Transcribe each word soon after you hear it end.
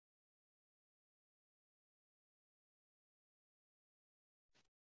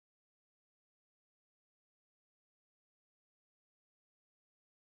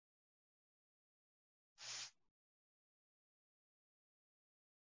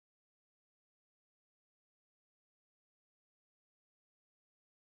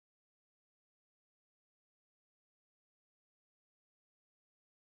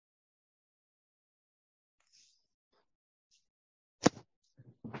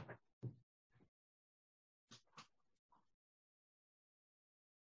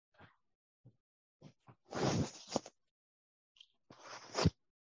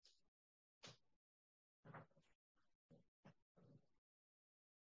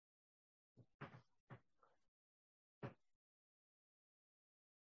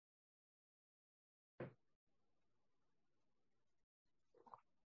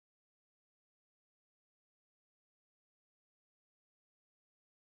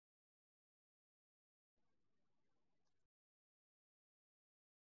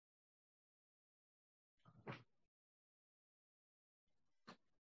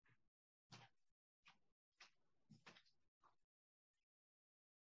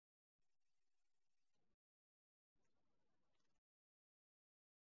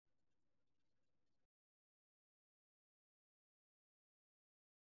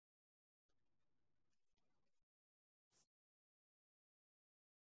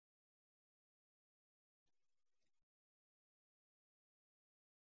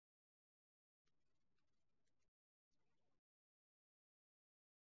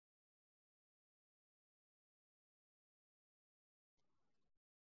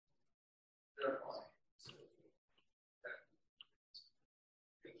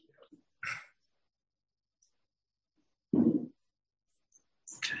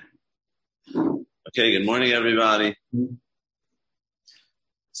Okay, good morning, everybody.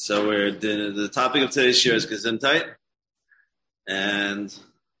 So the topic of today's share is Gesundheit, and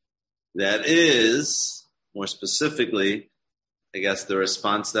that is, more specifically, I guess the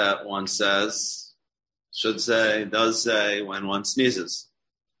response that one says, should say, does say when one sneezes.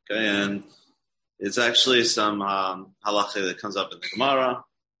 Okay, and it's actually some halacha that comes up in the Gemara,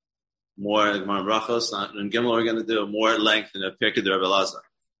 more Gemara Brachos. In Gimel, we're going to do more length in a Pirkei Rebbe Elazar,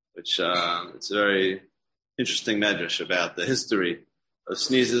 which it's a very interesting medrash about the history of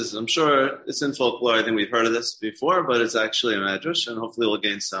sneezes. I'm sure it's in folklore. I think we've heard of this before, but it's actually a medrash, and hopefully we'll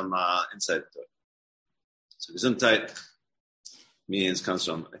gain some insight into it. So Gesundheit comes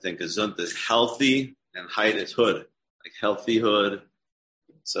from, I think, Gesund is healthy, and Heit is hood, like healthy hood.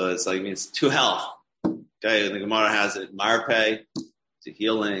 So it's like, means to health. Okay, and the Gemara has it, marpe, to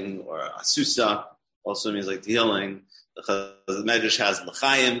healing, or asusa, also means like to healing. The Medrash has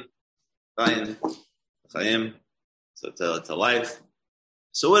l'chaim, so to life.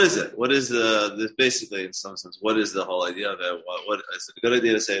 So what is it? What is this basically, in some sense, what is the whole idea of it? What is it a good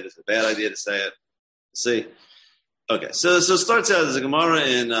idea to say it? Is it a bad idea to say it? Let's see. Okay, so it starts out as a Gemara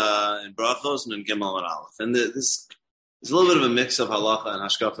in Brachos and in Gimel and Aleph. And this is a little bit of a mix of halacha and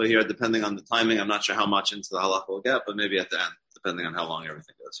hashkafa here, depending on the timing. I'm not sure how much into the halacha we'll get, but maybe at the end, depending on how long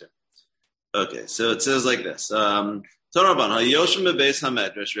everything goes here. Okay, so it says like this. So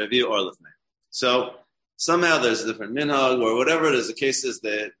somehow there's a different minhag or whatever it is. The case is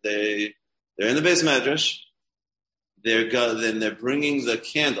that they're in the base medrash. Then they're bringing the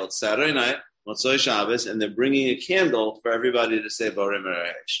candle. It's Saturday night, Motzoi Shabbos, and they're bringing a candle for everybody to say Borei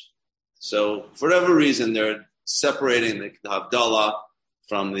Mereish. So for whatever reason, they're separating the Havdalah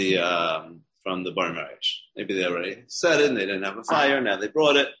from the Borei Mereish. Maybe they already said it and they didn't have a fire. Now they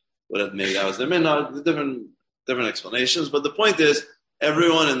brought it. Maybe that was their minhag. Different explanations, but the point is,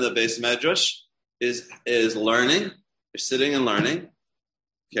 everyone in the base medrash is learning. They're sitting and learning,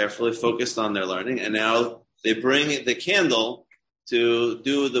 carefully focused on their learning, and now they bring the candle to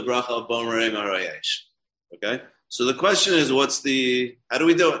do the bracha of Borei Mereish. Okay, so the question is, how do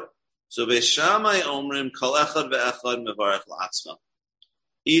we do it? So Beis Shammai omrim kol echad ve'echad mevarech la'atzma.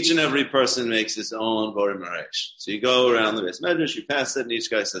 Each and every person makes his own Borei Mereish. So you go around the base medrash, you pass it, and each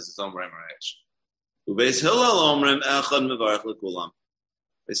guy says his own Borei Mereish. Beis Hillel omrim echad mevarech lekulam.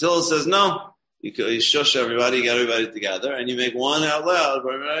 Beis Hillel says no. You shush everybody, you get everybody together, and you make one out loud,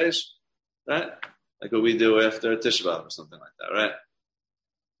 Borei Mereish, right? Like what we do after Tisha B'Av or something like that, right?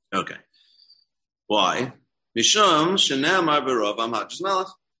 Okay. Why? Mishum shenamar b'rov amhadras melech.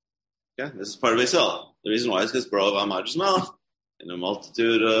 Okay, this is part of Beis Hillel. The reason why is because b'rov amhadras melech. In a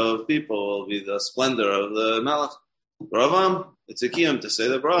multitude of people will be the splendor of the melech. B'rov it's a kiyum to say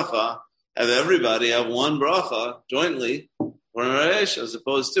the bracha. Have everybody have one bracha jointly, as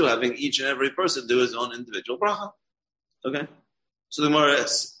opposed to having each and every person do his own individual bracha. Okay? So the Gemara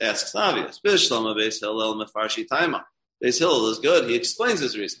asks obvious. Beis Hillel is good. He explains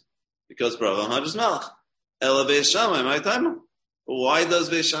his reason. Because B'rov Amhadras Melech. Ela Beis Shammai, my taima. Why does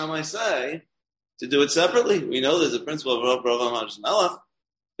Beis Shammai say to do it separately? We know there's a principle of B'rov Amhadras Melech.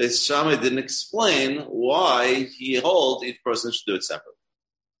 Beis Shammai didn't explain why he holds each person should do it separately.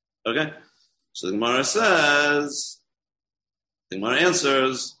 Okay? So the Gemara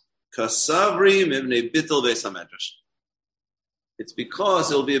answers, Kasavri mivnei bittul beis hamedrash. It's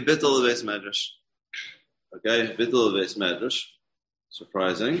because it will be a bittul of beis medrash. Okay? Bittul of beis medrash.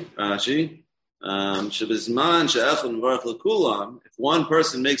 Surprising. Rashi. Shebizman she'echad mevarech lekulam. If one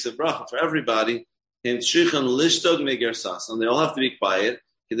person makes a bracha for everybody, him tzrichan lishtog megersas. And they all have to be quiet.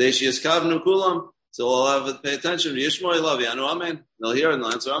 Kidei she'yiskavnu kulam. So we'll have to pay attention. Yishmo ilav yanu amen. They'll hear and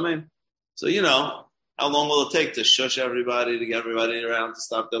they'll answer amen. So, how long will it take to shush everybody, to get everybody around, to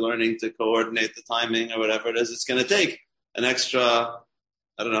stop their learning, to coordinate the timing or whatever it is? It's going to take an extra,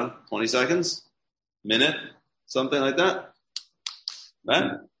 20 seconds, minute, something like that.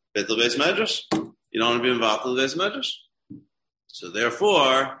 Right? Bittul beis medrash. You don't want to be involved in beis medrash. So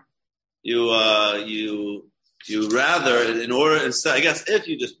therefore, you rather, instead, I guess if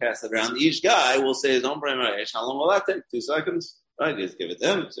you just pass it around, each guy will say his own Borei Mereish. How long will that take? 2 seconds? Right? You just give it to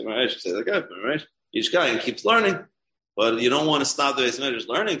him. Say Mereish, say the guy, Borei Mereish. Each guy keeps learning. But you don't want to stop the beis medrash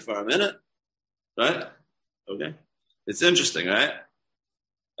learning for a minute. Right? Okay. It's interesting, right?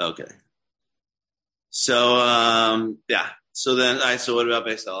 Okay. So, So what about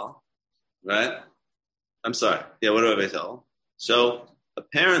Beis Hillel? Right? I'm sorry. Yeah, what about Beis Hillel? So,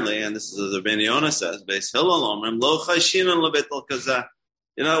 apparently, and this is what the Ben Yonah says, Beis Hillel omrim lo chayshinan lebitl kazeh.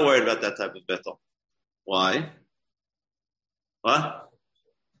 You're not worried about that type of bittul. Why? What?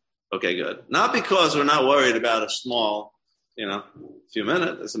 Okay, good. Not because we're not worried about a small, few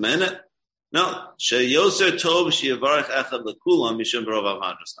minutes. It's a minute. No.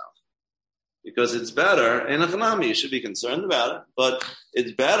 Because it's better, in a chanami, you should be concerned about it, but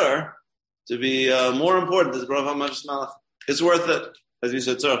it's better to be more important as Barav HaMadrash Malach. It's worth it. As we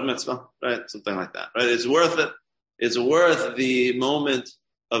said, tzarach mitzvah, right? Something like that, right? It's worth it. It's worth the moment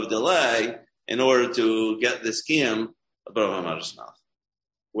of delay in order to get this kiyum of Barav HaMadrash Malach.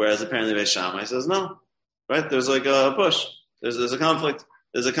 Whereas apparently Beis Shammai says no, right? There's like a push. There's a conflict.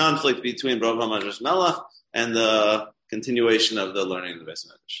 There's a conflict between Barav HaMadrash Malach and the continuation of the learning of the Beis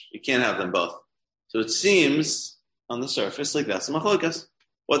Medrash. You can't have them both. So it seems on the surface like that's a machlokas.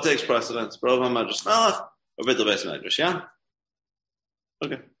 What takes precedence? Barav HaMadrash Malach or Bittul Beis Medrash? Yeah.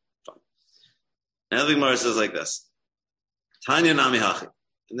 Okay. Fine. Now the Gemara says like this: Tanya Nami Hachi,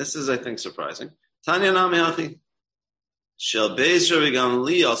 and this is, I think, surprising. Tanya Nami Hachi. Shel Beis Rabbi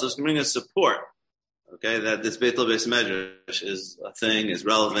Gamliel also is bring us support, okay, that this Beitul Beis Medrash is a thing, is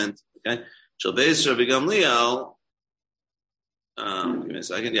relevant, okay. Shel Beis Rabbi Gamliel, give me a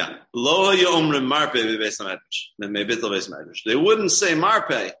second, yeah. Lo ha'yomrim marpeh bebeis Medrash, me Beitul Beis Medrash. They wouldn't say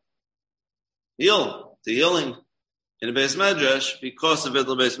marpeh, heal, to healing in a Beis Medrash because of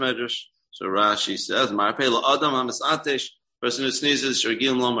Beitul Beis Medrash. So Rashi says marpeh la'adam ha'misatesh, person who sneezes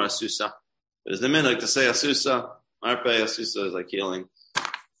shorgim lomar asusa. There's the minhag to say asusa. Marpe Asusa is like healing,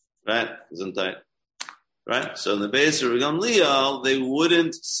 right? Gesundheit, right? So in the base of Gamliel, they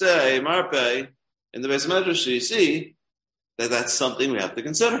wouldn't say Marpe in the base Medrash. You see that that's something we have to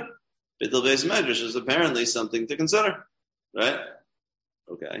consider. Bittul base Medrash is apparently something to consider, right?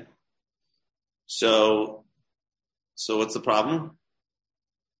 Okay. So what's the problem?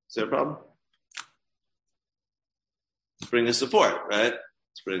 Is there a problem? Let's bring a support, right?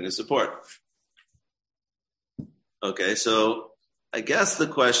 Let's bring a support. Okay, so I guess the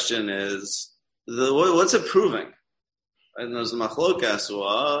question is, what's it proving? Right? And the machlokas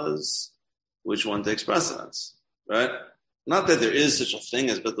was, which one takes precedence, right? Not that there is such a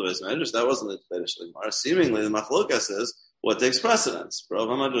thing as Bittul Beis Medrash. That wasn't the Fetish Ligmar. Seemingly, the machlokas is what takes precedence, Barav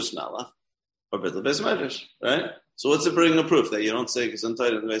HaMadrash Malach or Bittul Beis Medrash, right? So what's it bringing a proof that you don't say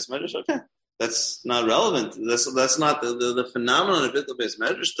Gesundheit in the Beis Medrash? Okay, that's not relevant. That's not the phenomenon of Bittul Beis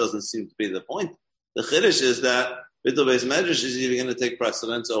Medrash doesn't seem to be the point. The chiddush is that Bittul Beis Medrash is even going to take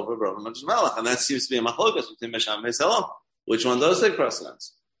precedence over Barav HaMadrash Malach, and that seems to be a machlokas between Mesham and Meishalom. Which one does take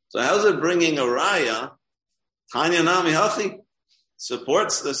precedence? So how's it bringing a raya? Tanya Nami Hachi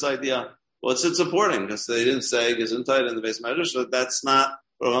supports this idea. What's it supporting? Because they didn't say Gesundheit in the Beis Medrash, so that's not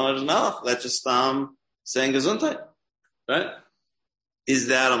Barav HaMadrash Malach. That's just saying Gesundheit, right? Is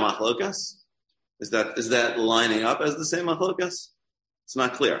that a machlokas? Is that lining up as the same machlokas? It's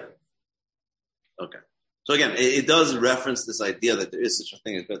not clear. Okay. So again, it does reference this idea that there is such a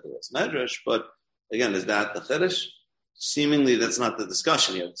thing as Bittul Beis Medrash, but again, is that the chiddush? Seemingly, that's not the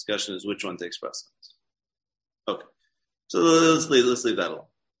discussion here. The discussion is which one takes precedence. Okay. So let's leave that alone.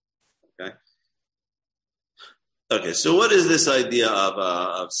 Okay. Okay. So what is this idea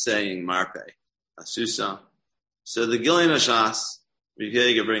of saying Marpe, Asusa? So the Gilyon HaShas,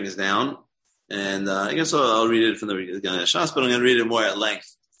 Rikega brings down, and I guess I'll read it from the Gilyon HaShas, but I'm going to read it more at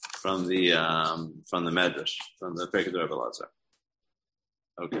length from the Medrash, from the Perkei Rebbe Lazar.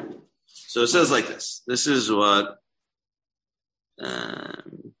 Okay. So it says like this. This is what, you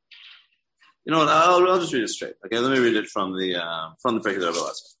know what, I'll just read it straight. Okay, let me read it from the Perkei Rebbe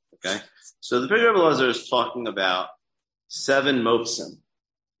Lazar. Okay. So the Perkei Rebbe Lazar is talking about 7 mopsim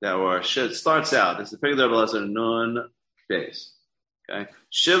that were, it starts out, it's the Perkei Rebbe Lazar Nun days. Okay.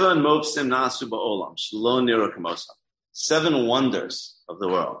 Shiva and mopsim nasu ba'olam, shlo niro kamosam. 7 wonders of the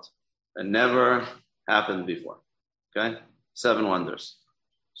world that never happened before. Okay? 7 wonders.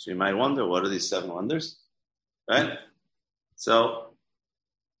 So you might wonder, what are these 7 wonders? Right? So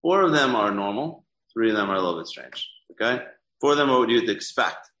 4 of them are normal, 3 of them are a little bit strange. Okay? 4 of them are what you'd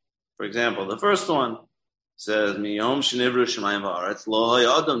expect. For example, the first one says, Miyom shenivru shemayim va'aretz lo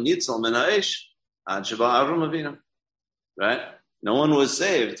hayadam nitzal min ha'esh ad sheba Avram Avinu. Right? No one was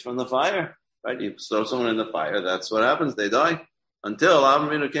saved from the fire. Right? You throw someone in the fire, that's what happens, they die. Until Avram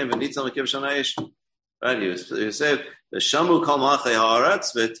Avinu came, v'nitzal mekiv shanaish. Right? He was saved. V'shamu kol malchei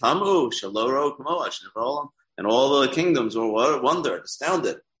haaretz v'tamu shelo ro kamo ashnever olam. And all the kingdoms were wondered,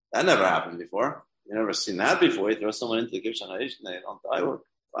 astounded. That never happened before. You never seen that before. You throw someone into the kiv shanaish and they don't die.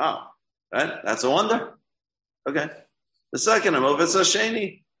 Wow. Right? That's a wonder. Okay. The second, Amovetz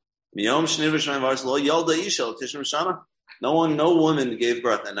Hasheni. Miyom shniv v'shmayim v'aretz lo yalda isha l'tishim shana. No woman gave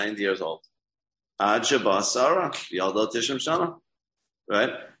birth at 90 years old. Ad sheba Sarah, Yalda Tishim Shana.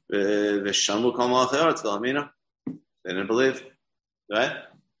 right? V'shamu kol malachei haaretz v'lamina. They didn't believe, right?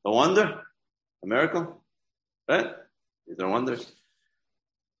 A wonder, a miracle, right? These are wonders.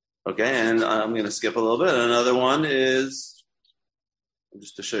 Okay, and I'm going to skip a little bit. Another one is,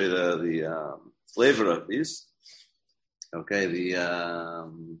 just to show you the flavor of these. Okay,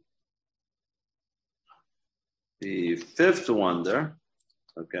 the fifth wonder.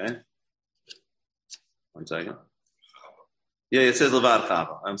 Okay, one second. Yeah, it says levad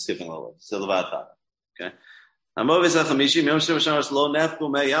chava. I'm skipping a little bit. It says levad chava. Okay.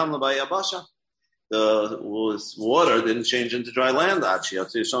 The water didn't change into dry land. Right?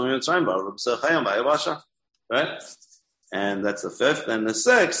 And that's the fifth. And the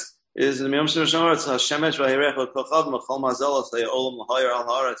sixth is the Hashemesh v'hirech v'kochav m'chol mazelos le'olam l'hoyer al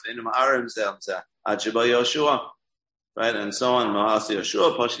haaretz v'inu ma'arim zeh ad sheba Yoshua. Right? And so on. Ma'asi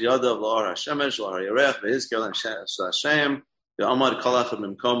Yoshua posh yadav l'or Hashemesh l'hirech v'hizker l'Hashem v'amad kol echad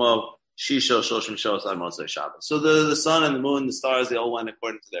m'mkomo shisho shoshim shos ad motzei Shabbos. So the sun and the moon, the stars, they all went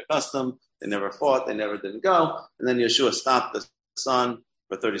according to their custom. They never fought. They never didn't go. And then Yeshua stopped the sun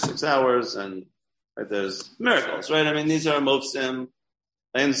for 36 hours. And right, there's miracles, right? I mean, these are mopsim.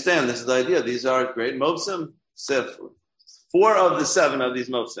 I understand. This is the idea. These are great mopsim. 4 of the 7 of these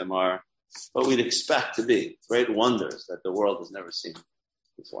mopsim are what we'd expect to be great wonders that the world has never seen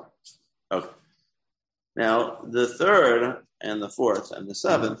before. Okay. Now, the 3rd and the 4th and the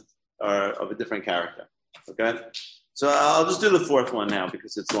 7th are of a different character. Okay? So I'll just do the 4th one now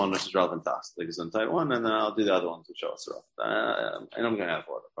because it's the one which is relevant to us, the Gesundheit one, and then I'll do the other ones which are also relevant. And I'm going to have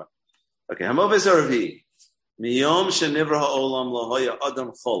order. But okay, Hamoves Arvi. Miyom shenivra ha'olam lohoya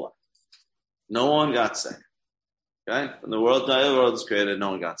adam chola. No one got sick. Okay? When the world was created, no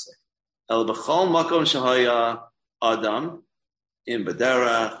one got sick. El b'chol makom shehaya adam, in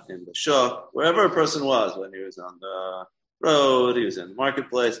Badera, in the Shuk, wherever a person was, when he was on the road, he was in the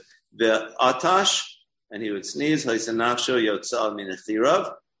marketplace, the atash, and he would sneeze, his nefesh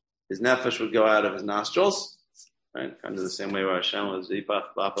would go out of his nostrils, right? Kind of the same way where Hashem was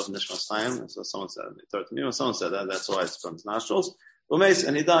Yipach B'apav Nishmas Chaim. So someone said, someone said that's why it's from his nostrils.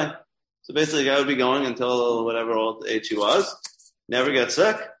 And he died. So basically, the guy would be going until whatever old age he was, never get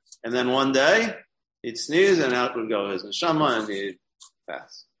sick, and then one day he'd sneeze and out would go his neshama and he'd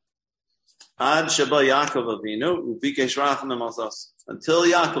pass. Ad Sheba Yaakov Avinu Ubikesh Rachamim Alzos, until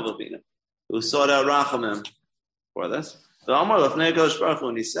Yaakov Avinu, who sought out Rachamim for this. So Amar Lefnei Kodesh Baruch Hu,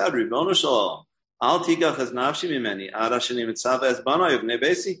 when he said, Ribono Shalom, Al Tikach Es Nafshi Mimeni, Ad Hashanim Mitzava Es Banai Uvnei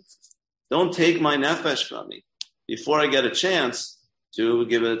Besi. Don't take my nefesh from me before I get a chance to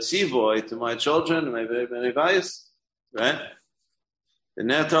give a tzivoy to my children, my bayis, right? And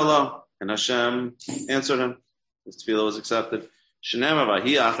Hashem answered him. His tefillah was accepted.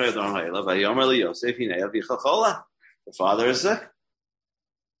 The father is sick.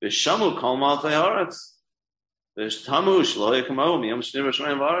 And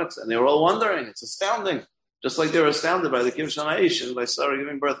they were all wondering. It's astounding. Just like they were astounded by the Kivshan Aish and by Sarah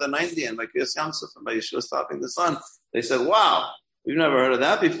giving birth at 90 and by Kriyas Yamsuf and by Yeshua stopping the sun. They said, wow, we've never heard of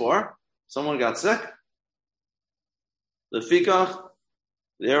that before. Someone got sick. The Fikach,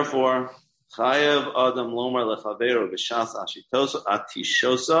 therefore, Chayev Adam Lomar Lechaveru B'Shas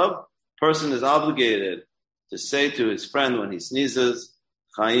Atishosav, person is obligated to say to his friend when he sneezes,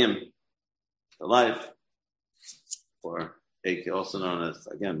 Chaim, the life, or also known as,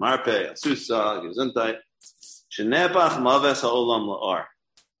 again, Marpe, Asusa, Gesundheit, Shenepach Maves Ha'olam La'ar,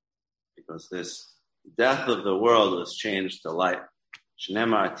 because this death of the world was changed to light.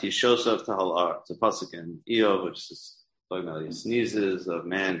 Shenemar Tishosav Tahalar. It's a pasuk in Eov, which is talking about the sneezes of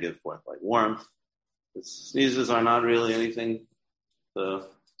man give forth like warmth. The sneezes are not really anything to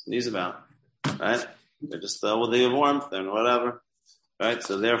sneeze about, right? They're just they give warmth and whatever, right?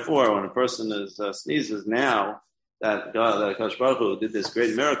 So therefore, when a person sneezes now, that Akash Baruch Hu did this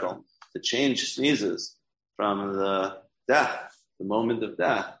great miracle to change sneezes from the death, the moment of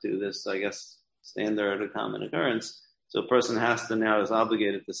death, to this, I guess, standard or common occurrence. So a person has to now is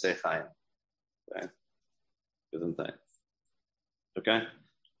obligated to say Chayim. Okay? Gesundheit. Okay?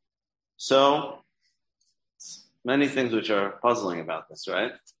 So, many things which are puzzling about this,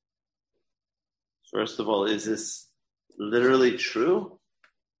 right? First of all, is this literally true?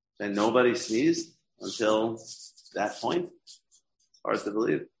 That nobody sneezed until that point? It's hard to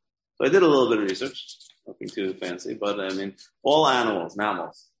believe. So I did a little bit of research, nothing too fancy, but I mean, all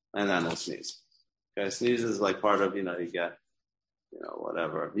mammals sneeze. Okay, sneeze is like part of, you get,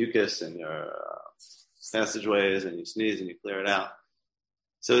 whatever, mucus in your passageways, and you sneeze and you clear it out.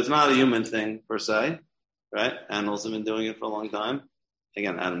 So it's not a human thing per se, right? Animals have been doing it for a long time.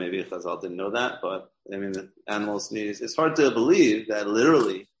 Again, maybe Chazal didn't know that, but I mean, the animals sneeze. It's hard to believe that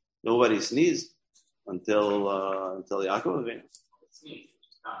literally nobody sneezed until Yaakov Avinu.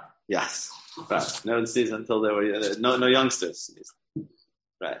 Yes, right. No one sneezed until there were no youngsters sneezed.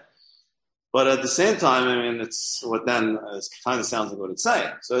 Right. But at the same time, I mean, it's what then kind of sounds like what it's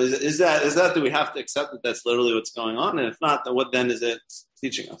saying. So is that do we have to accept that that's literally what's going on? And if not, then what then is it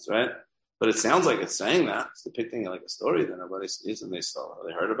teaching us, right? But it sounds like it's saying that. It's depicting it like a story that nobody sneezed and they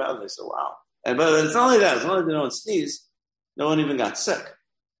heard about it and they said, wow. But it's not only that. It's not only that no one sneezed, no one even got sick,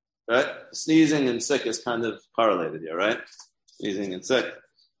 right? Sneezing and sick is kind of correlated here, right? Sneezing and sick.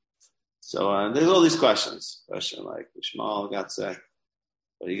 So there's all these questions. Question like, Ishmael got sick.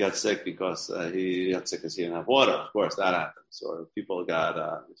 But he got sick because he got sick because he didn't have water. Of course, that happens. Or people got,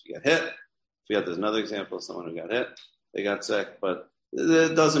 if you get hit. There's another example of someone who got hit. They got sick. But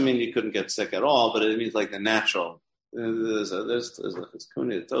it doesn't mean you couldn't get sick at all, but it means like the natural. There's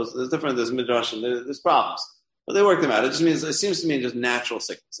different, there's midrash, and there's problems. But they work them out. It seems to mean just natural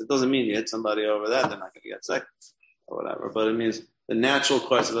sickness. It doesn't mean you hit somebody over that, they're not going to get sick or whatever. But it means the natural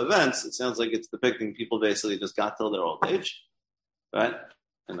course of events. It sounds like it's depicting people basically just got till their old age, right?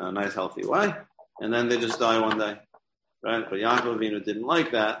 In a nice, healthy way, and then they just die one day, right? But Yaakov Avinu didn't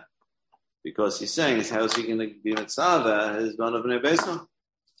like that because he's saying, how is he going to be mitzvah his son of Bnei Beis,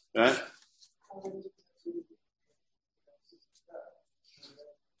 right?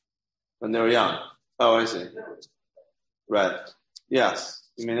 When they were young. Oh, I see. Right. Yes.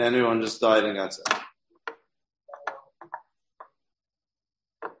 You mean anyone just died and got sick?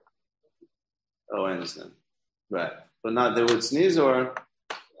 Oh, I understand. Right. But not they would sneeze or.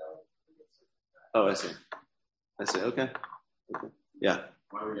 Oh, I see. Okay. Yeah.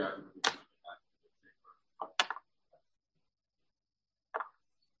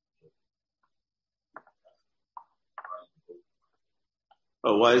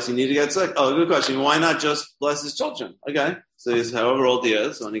 Oh, why does he need to get sick? Oh, good question. Why not just bless his children? Okay. So he's however old he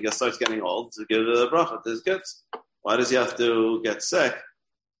is, when he starts getting old, to give the bracha to his kids. Why does he have to get sick?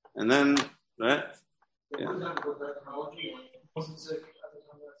 And then, right? Yeah.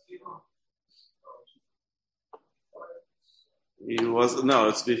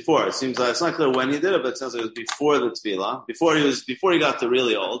 It's before. It seems like it's not clear when he did it, but it sounds like it was before the tefillah. Before he got to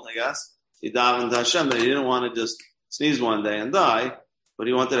really old, I guess. He davened to Hashem that he didn't want to just sneeze one day and die, but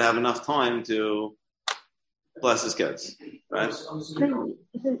he wanted to have enough time to bless his kids. Right?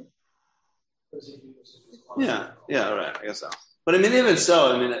 Yeah, right. I guess so. But I mean, even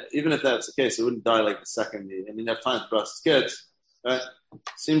so, even if that's the case, it wouldn't die like the second day. I mean, they have time to bless his kids, right?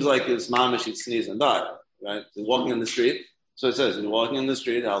 Seems like his mama should sneeze and die, right? He's walking in the street. So it says, he's walking in the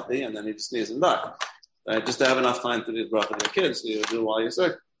street healthy, and then he just sneezes and die. Right? Just to have enough time to do the bracha to your kids, so you do while you're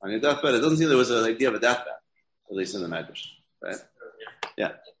sick on your deathbed. It doesn't seem there was an idea of a deathbed, at least in the Medrash, right?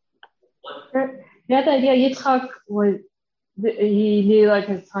 Yeah. He had the idea Yitzchak he needed like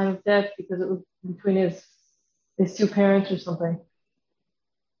his time of death because it was between his two parents or something.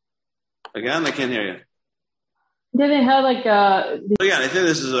 Again, I can't hear you. Didn't have like Again, I think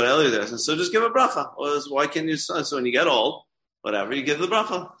this is what Elliot does. So just give a bracha. Why can't you? So when you get old, whatever, you give the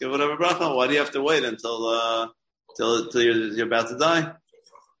bracha. Give whatever bracha. Why do you have to wait until you're about to die?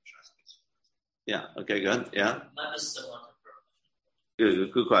 Yeah. Okay. Good. Yeah.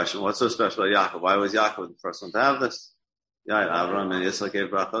 Good question. What's so special about Yaakov? Why was Yaakov the first one to have this? Yeah, Avraham and Yitzchak gave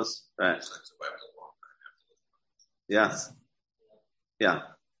brachos. Right. Yes. Yeah.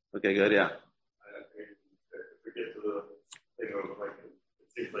 Okay. Good. Yeah.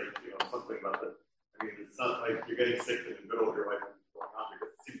 Seems like, something about that. I mean, it's not like you're getting sick in the middle of your life and it's going on,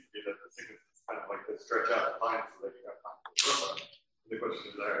 because it seems to be that the sickness is kind of like to stretch out the time so that you have time to recover. The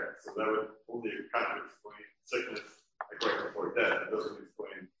question is there. So that would only kind of explain sickness like right before death. It doesn't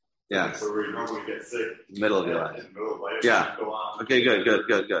explain. Yeah. So where you normally get sick. Middle of your life. In the middle of life. Yeah. Go on. Okay, good.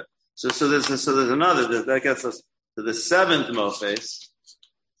 So there's another, that gets us to the seventh Mofes.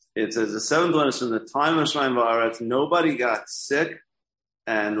 It says the seventh one is from the time of Shemayim Va'aretz, nobody got sick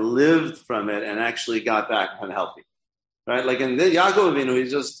and lived from it and actually got back and healthy. Right? Like in Yaakov Avinu,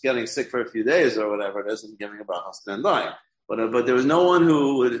 he's just getting sick for a few days or whatever it is and giving a bracha and dying. But there was no one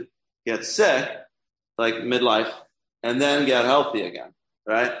who would get sick, like midlife, and then get healthy again.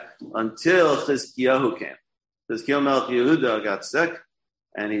 Right? Until Chizkiyahu came. Chizkiyahu Melech Yehuda got sick,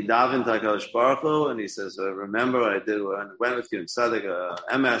 and he davened to HaKadosh Baruch Hu, and he says, remember what I did when I went with you in Tzedek,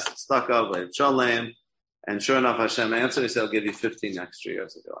 MS, stuck up, Shalem. And sure enough, Hashem answered. He said, I'll give you 15 extra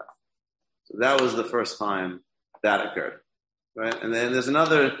years of your life. So that was the first time that occurred. Right? And then there's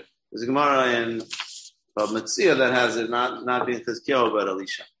a Gemara in Metzia that has it not being Chizkiyahu, but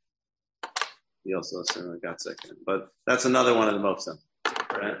Elisha. He also got sick. But that's another one of the Mofsim.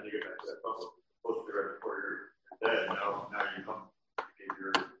 Right? dead. Now you come to give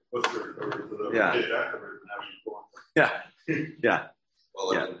your lister over to the Yeah. kid afterwards, and now you go on. Yeah.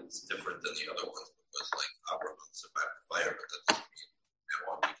 Well, it's different than the other ones because, like, Abraham survived the fire, but that doesn't mean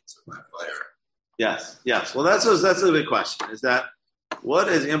everyone can survive fire. Yes. Well, that's a big question. Is that what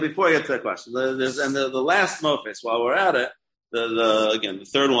is? Before I get to that question, the last mofis. While we're at it, the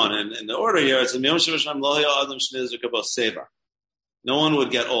third one in the order here is no one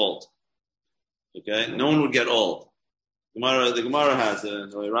would get old. Okay, no one would get old. The Gemara has it,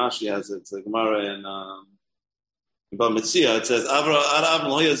 and Rashi has it. It's the Gemara in Bava Metzia. It says Avram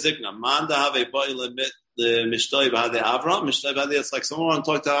lo zikna man da have the mishtoi b'hadei Avram mishtoi b'hadei. It's like someone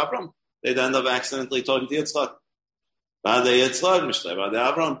talked to Avram, they'd end up accidentally talking to Yitzchak. B'hadei Yitzchak mishtoi b'hadei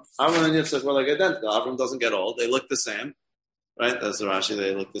Avram. Avram and Yitzchak were like identical. Avram doesn't get old; they look the same, right? That's the Rashi.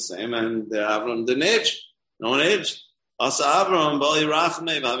 They look the same, and Avram didn't age. No one aged. Asa Avram b'ali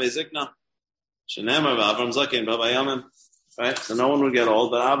rachmei b'havei zikna. Shenemar b'Avram zaken b'bayamim. Right, so no one would get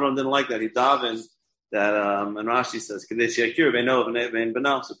old, but Avram didn't like that. He davened that, and Rashi says, "Kadesh Yakir Beino V'Nein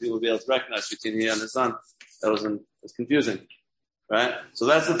B'No," so people would be able to recognize between he and his son. That was confusing, right? So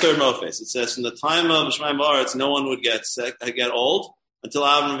that's the third mofes. It says, from the time of Shemaim Ba'aretz, no one would get sick, get old until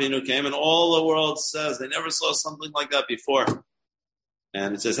Avram Avinu came, and all the world says they never saw something like that before.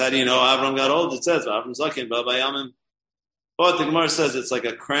 And it says, how do you know Avram got old? It says, Avram Zaken B'Bayamim. But the Gemara says it's like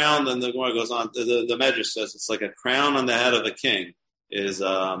a crown, and the Gemara goes on, the Medrash says it's like a crown on the head of a king is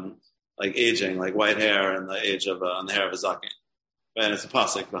like aging, like white hair and the age of on the hair of a zaken. Right? And it's a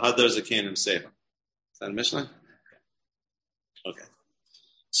pasuk. V'hadar zakenim seva. Is that a Mishnah? Okay.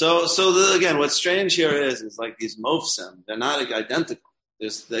 So again, what's strange here is like these mofsim, they're not identical. They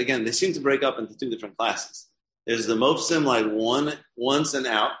seem to break up into two different classes. There's the mofsim like once and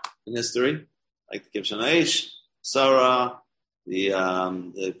out in history, like the Kibshan Aish, Sarah, the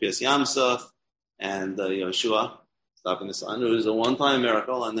Pias Yamsuf, and Yoshua, stopping the sun. It was a one-time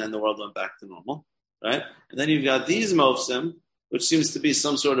miracle, and then the world went back to normal, right? And then you've got these mofsim, which seems to be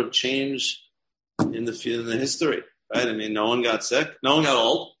some sort of change in the history, right? I mean, no one got sick, no one got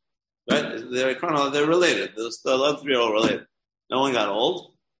old, right? They're related. The other three are all related. No one got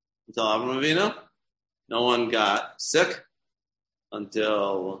old until Avram Avinu. No one got sick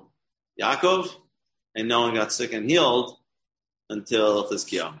until Yaakov, and no one got sick and healed until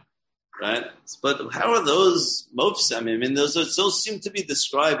Chizkiyahu, right? But how are those mofsim? I mean, those seem to be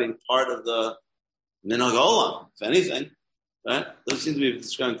describing part of the minhag olam, if anything, right? Those seem to be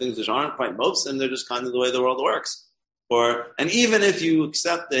describing things which aren't quite mofsim. They're just kind of the way the world works. And even if you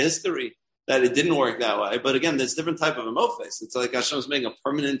accept the history that it didn't work that way, but again, there's a different type of a mofis. It's like Hashem's making a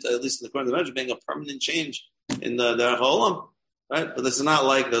permanent, at least in the Quran of the making a permanent change in the olam, right? But this is not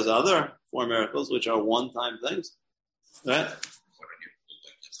like those other 4 miracles, which are one-time things, right?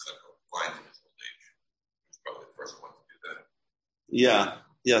 Probably the first one to do that. Yeah,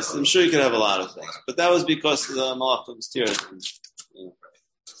 yes, I'm sure you could have a lot of things, but that was because of the Malach of Mysterious. But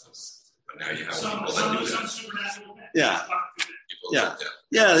now you have people that do that. Yeah. You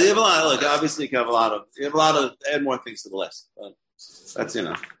have a lot. Look, obviously, you have a lot of. Add more things to the list, but that's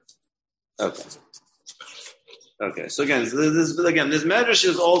Okay. So again, this medrash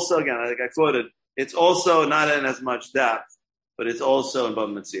is also like I quoted. It's also not in as much depth, but it's also in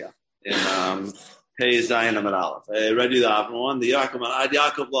Bava Metzia in Pei Zayin Amud Aleph. I read you the Avram one. The Yaakov Ad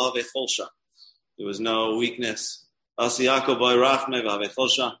Yaakov lo have cholsha. There was no weakness. As Yaakov by Rachme v'havei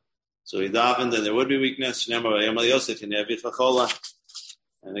cholsha. So he davened, and there would be weakness. And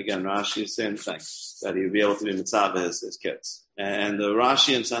again, Rashi is saying the same thing, that he would be able to be mitzvah his kids. And the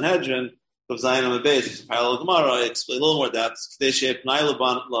Rashi in Sanhedrin of Zion on the base, it's a parallel Gemara, explain a little more depth. So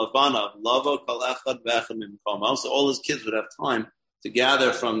all his kids would have time to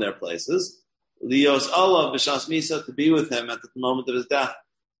gather from their places. Lios Allah b'shas misa, to be with him at the moment of his death.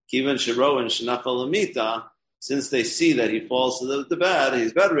 Kivan shiro and shenafal lamita, since they see that he falls to the bed,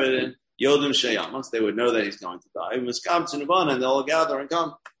 he's bedridden. Yodim sheyamos, they would know that he's going to die. Miskam tzunubana, and they'll all gather and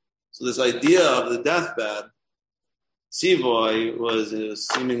come. So this idea of the deathbed, Sivoy was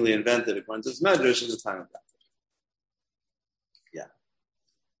seemingly invented according to this medrash in the time of death. Yeah.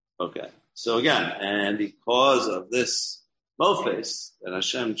 Okay. So again, and because of this mofes, that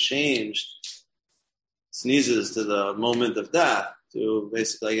Hashem changed sneezes to the moment of death to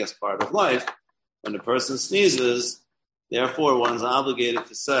basically, I guess, part of life. When a person sneezes, therefore one's obligated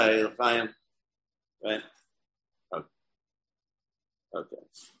to say l'chaim, right? Okay.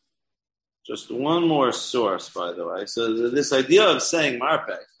 Just one more source, by the way. So this idea of saying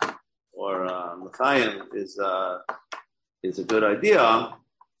marpeh or l'chaim is a good idea.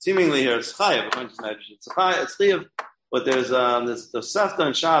 Seemingly here it's chayav. According to Medrash, it's chayav. But there's the Sefta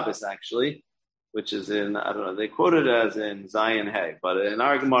and Shabbos actually which is in, I don't know, they quote it as in Zion Hay, but in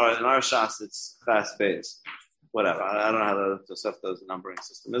our Gemara, in our Shas, it's Chas Beis. Whatever. I don't know how the Tosefta's numbering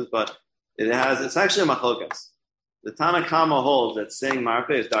system is, but it's actually a machlokas. The Tana Kama holds that saying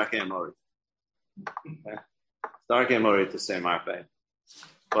Marpeh is Darkei Mori. Okay? Darkei Mori to say Marpeh.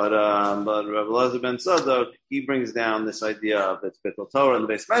 But Rabbi Elazar ben Tzadok, he brings down this idea of it's Bittul Torah in the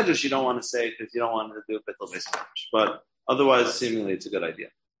base medrash. You don't want to say it because you don't want to do Bittul base medrash. But otherwise, seemingly, it's a good idea.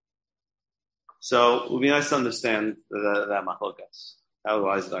 So it would be nice to understand that machlokas.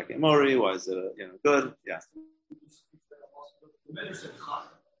 Why is it Darkei Mori? Why is it good? Yeah.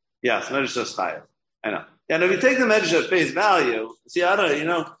 Yes, medrash says chayav. I know. Yeah, and if you take the medrash at face value, see, I don't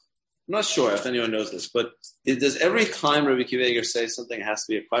know, I'm not sure if anyone knows this, but does every time Rabbi Akiva Eiger say something has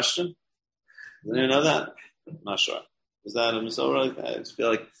to be a question? Does anyone know that? I'm not sure. Is that a misora? I just feel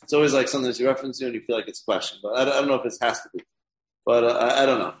like it's always like something that you reference to and you feel like it's a question, but I don't know if it has to be. But I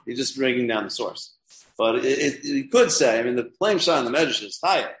don't know. He's just breaking down the source. But you could say, I mean, the plain shot in the medrash is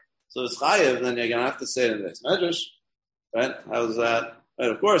chayav. So it's chayav, then you're going to have to say it in the medrash, right? How's that?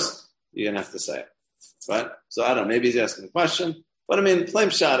 Right, of course, you're going to have to say it, right? So I don't know. Maybe he's asking a question. But I mean, plain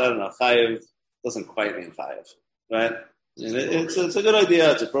shot, I don't know. Chayav doesn't quite mean chayav, right? And it's a good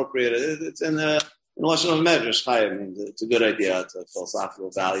idea. It's appropriate. It's in the Lashon of Medrash. Chayav means it's a good idea. It's a philosophical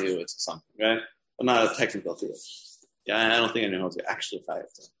value. It's something, right? But not a technical field. Yeah, I don't think anyone holds it actually chayav.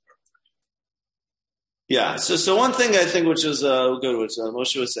 Yeah. So one thing I think which is good, which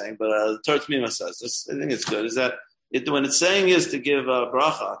Moshe was saying, but Torah T'mima says this. I think it's good. Is that when it's saying is to give a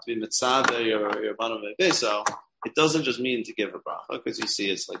bracha to be mitzadeh your banu beso. It doesn't just mean to give a bracha, because you see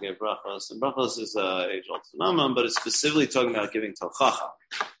it's like a brachos, and brachos is age-old phenomenon, but it's specifically talking about giving tochacha,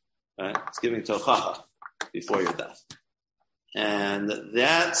 right? It's giving tochacha before your death. And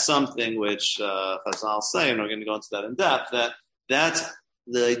that's something which Chazal say, and we're going to go into that in depth, that's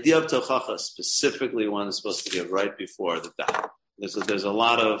the idea of tochacha specifically one is supposed to give right before the death. There's a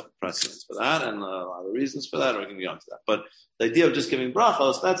lot of precedents for that, and a lot of reasons for that, we're going to go into that. But the idea of just giving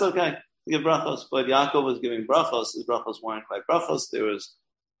brachos, that's okay. Give brachos, but Yaakov was giving brachos. His brachos weren't quite brachos. There was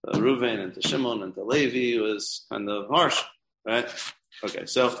Reuven and to Shimon and to Levi. It was kind of harsh, right? Okay,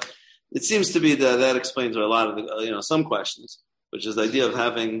 so it seems to be that explains a lot of the, some questions, which is the idea of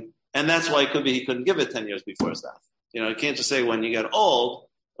having, and that's why it could be he couldn't give it 10 years before his death. You can't just say when you get old,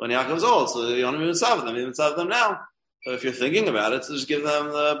 when Yaakov's old, so you don't even solve them. Even solve them now. So if you're thinking about it, so just give them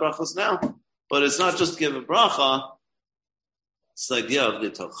the brachos now. But it's not just give a bracha. It's the idea of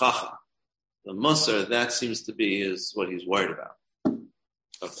the tochacha. The Musar, that seems to be is what he's worried about.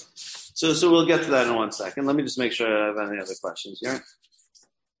 Okay. So we'll get to that in 1 second. Let me just make sure I have any other questions here.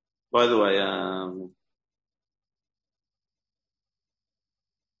 By the way,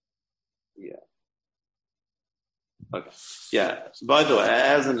 yeah. Okay. Yeah. So by the way,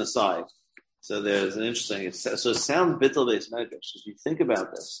 as an aside, so there's an interesting, it sounds bittul-based medrash. If you think about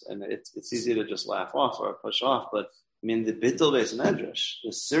this, and it's easy to just laugh off or push off, but I mean, the bittul beis medrash,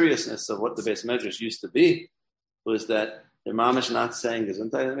 the seriousness of what the beis medrash used to be, was that they're mamish not saying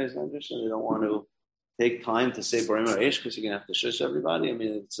Gesundheit in the beis medrash, and they don't want to take time to say Barim Reish because you're going to have to shush everybody. I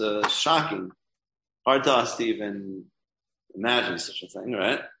mean, it's shocking, hard to us to even imagine such a thing,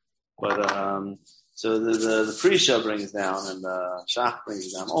 right? But so the Prisha brings down, and the Shach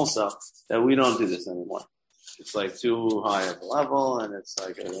brings down also that we don't do this anymore. It's like too high of a level, and it's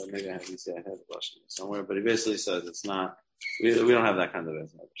like maybe I have to say I had a question somewhere, but he basically says it's not. We don't have that kind of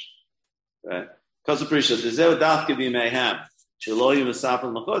information, right? Because appreciate Zeu daf could be mayhem. Shelo you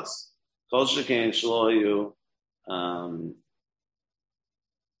misapel machutz. Kol shekain shelo you lo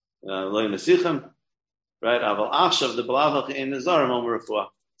yimesichem, right? Aval achshav the belavach in nezarim omer refuah.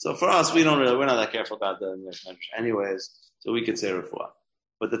 So for us, we're not that careful about the medrash anyways, so we could say refuah.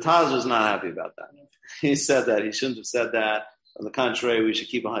 But the Taz was not happy about that. He said that he shouldn't have said that. On the contrary, we should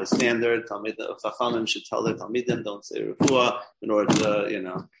keep a high standard. Chachamim should tell their talmidim don't say refuah in order to,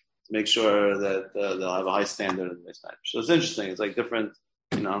 to make sure that they'll have a high standard in the Beis Medrash. So it's interesting. It's like different.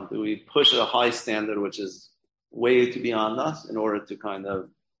 Do we push a high standard which is way too beyond us in order to kind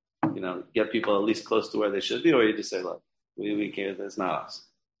of, get people at least close to where they should be, or you just say, look, we can't. It's not us.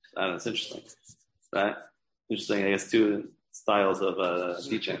 I don't know, it's interesting, right? Interesting. I guess two styles of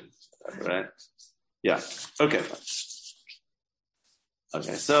teaching, right? Yeah. Okay.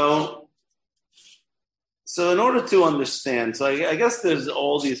 Okay. So in order to understand, so I guess there's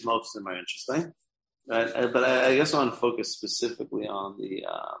all these moksim are interesting, right? But I guess I want to focus specifically on the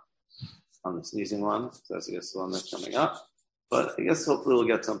sneezing one. So that's I guess the one that's coming up. But I guess hopefully we'll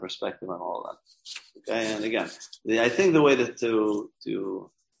get some perspective on all of that. Okay. And again, I think the way to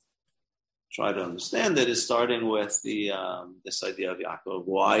try to understand it is starting with this idea of Yaakov,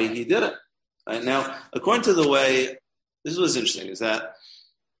 why he did it. Right? Now, according to the way, this was interesting, is that,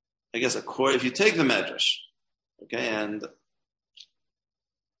 I guess, if you take the Medrash, okay, and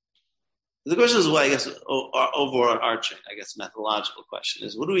the question is, I guess, overarching, I guess, methodological question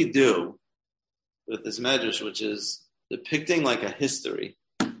is, what do we do with this Medrash, which is depicting like a history,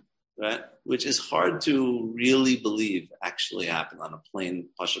 right, which is hard to really believe actually happened on a plain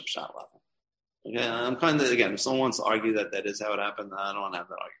Pashup Pshat level. Okay, I'm kind of, again, if someone wants to argue that that is how it happened, I don't want to have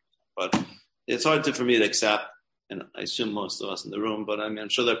that argument. But it's hard for me to accept, and I assume most of us in the room, but I mean, I'm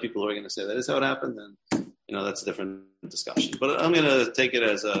sure there are people who are going to say that is how it happened, and, that's a different discussion. But I'm going to take it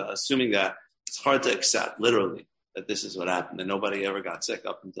as assuming that it's hard to accept, literally, that this is what happened, and nobody ever got sick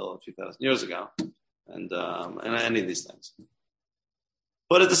up until a few thousand years ago, and any of these things.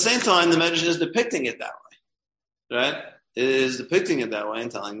 But at the same time, the Medrash is depicting it that way, right? It is depicting it that way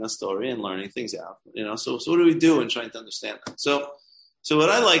and telling the story and learning things out. So what do we do in trying to understand that? So what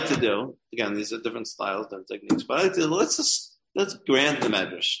I like to do, again, these are different styles, different techniques, but I like to let's grant the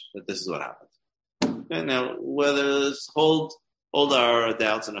Medrash that this is what happened. Okay, now whether hold our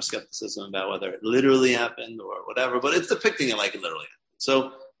doubts and our skepticism about whether it literally happened or whatever, but it's depicting it like it literally happened.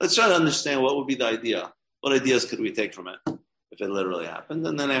 So let's try to understand what would be the idea. What ideas could we take from it if it literally happened?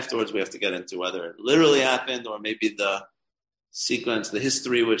 And then afterwards we have to get into whether it literally happened or maybe the sequence, the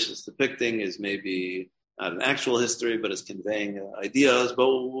history which is depicting is maybe not an actual history, but is conveying ideas. But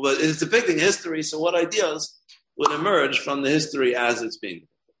it's depicting history, so what ideas would emerge from the history as it's being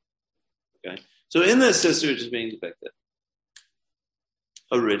depicted? Okay, so in this history which is being depicted,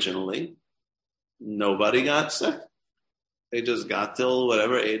 originally, nobody got sick. They just got till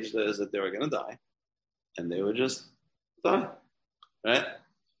whatever age it is that they were going to die, and they would just die, right?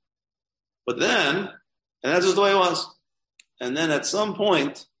 But then, and that's just the way it was. And then at some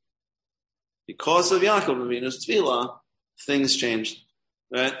point, because of Yaakov Avinu's tefillah, things changed,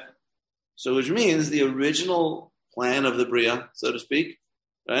 right? So which means the original plan of the Bria, so to speak,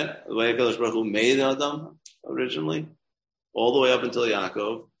 right? The way HaKadosh Baruch Hu made Adam originally, all the way up until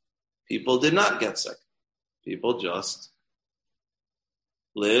Yaakov, people did not get sick. People just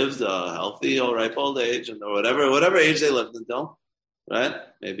lived a healthy, all ripe old age, and whatever age they lived until, right?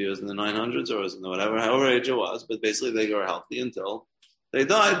 Maybe it was in the 900s or it was in the however age it was, but basically they were healthy until they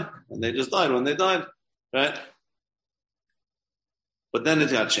died, and they just died when they died, right? But then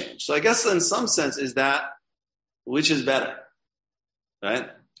it got changed. So I guess in some sense is that, which is better, right?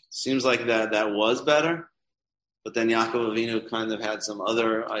 Seems like that was better, but then Yaakov Avinu kind of had some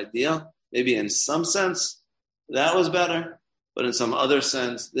other idea. Maybe in some sense that was better, but in some other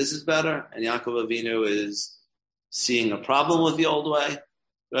sense this is better, and Yaakov Avinu is seeing a problem with the old way,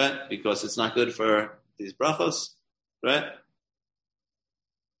 right? Because it's not good for these brachos, right?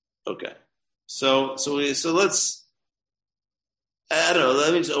 Okay, so let's, I don't know,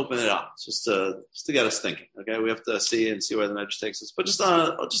 let me just open it up just to get us thinking. Okay, we have to see where the Medrash takes us. But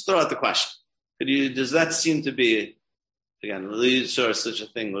I'll just throw out the question: does that seem to be, again, really sure such a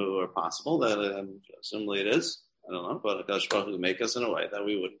thing or possible? That assumably it is. I don't know, but HaKadosh Baruch Hu would make us in a way that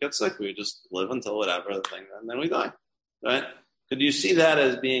we wouldn't get sick. We would just live until whatever the thing, and then we die, right? Could you see that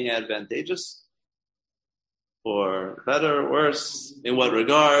as being advantageous? Or better, worse? In what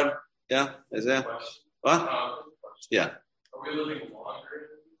regard? Yeah, is that what? Yeah. Are we living longer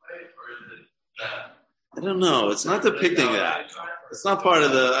in the way, or is it that? I don't know. It's not depicting that. It's not part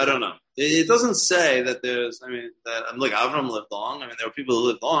of the. I don't know. It doesn't say that there's. I mean, look, Avram lived long. I mean, there were people who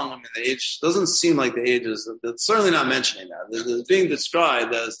lived long. I mean, the age doesn't seem like the age is. It's certainly not mentioning that. It's being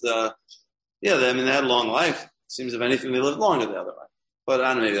described as the. Yeah, I mean, they had a long life. It seems, if anything, they lived longer the other way. But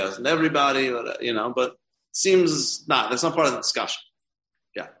I don't know. Maybe that wasn't everybody. But, but. Seems not. That's not part of the discussion.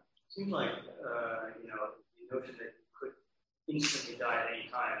 Yeah. It seems like the notion that you could instantly die at any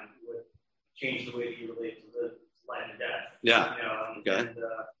time would change the way that you relate to life and death. Yeah. Okay.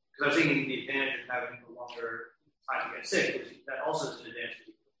 Because I was thinking the advantage of having a longer time to get sick, which that also is an advantage if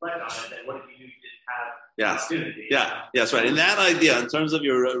you reflect on it. Then what if you didn't have the opportunity? Yeah. That's right. And that idea, in terms of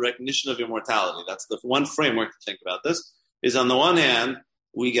your recognition of your mortality, that's the one framework to think about. This is, on the one hand,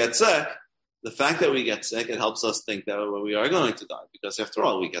 we get sick. The fact that we get sick, it helps us think that we are going to die, because after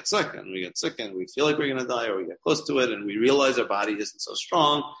all, we get sick and we feel like we're going to die, or we get close to it and we realize our body isn't so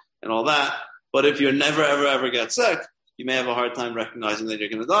strong and all that. But if you never, ever, ever get sick, you may have a hard time recognizing that you're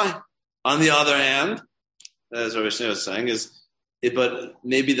going to die. On the other hand, as Rav was saying, but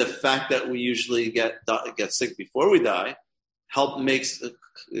maybe the fact that we usually get sick before we die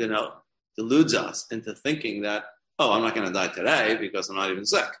deludes us into thinking that, oh, I'm not going to die today because I'm not even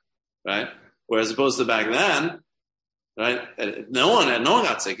sick, right? Whereas opposed to back then, right? No one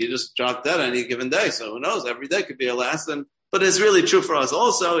got sick. You just dropped dead on any given day. So who knows? Every day could be your last, and But it's really true for us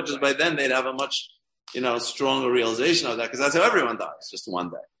also, just by then they'd have a much, stronger realization of that, because that's how everyone dies, just one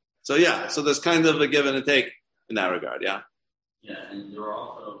day. So so there's kind of a give and a take in that regard, yeah? Yeah, and there are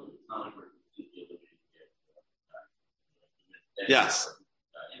also, it's not like we're completely eliminating it. Yes.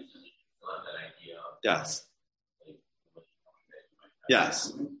 Instantly, still have that idea of, Yes. Like,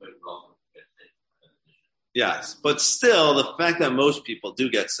 yes. But also get sick. Yes. But still, the fact that most people do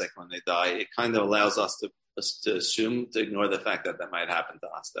get sick when they die, it kind of allows us to assume, to ignore the fact that might happen to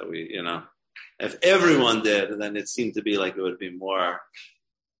us, that we, if everyone did, then it seemed to be like it would be more,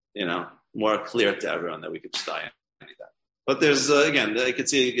 more clear to everyone that we could just die any day. But there's, again, I could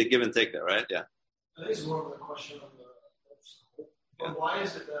see a give and take there, right? Yeah. I think it's more of a question of but why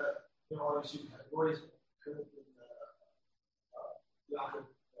is it that all these two categories could have been Yaakov,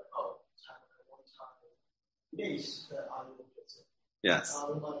 case that I will get to? Yes.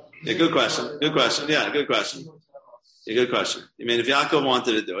 Yeah, good question. Good question. Yeah, good question. Yeah, good question. I mean, if Yaakov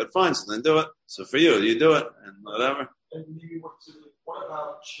wanted to do it, fine, so then do it. So for you do it, and whatever. And maybe what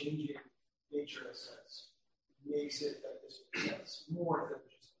about changing nature in a sense makes it that this makes sense more than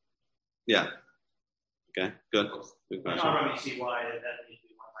just. Yeah. Okay, good. Good question. I don't really see why that needs to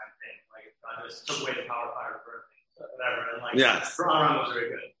be a one-time thing. Like, if I just took away the power of fire for whatever, and yes. Ron was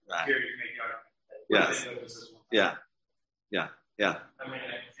very good. Right. Here you make the argument. Yes. Yeah. I mean,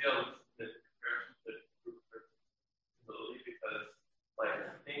 I feel the comparison to group ability because,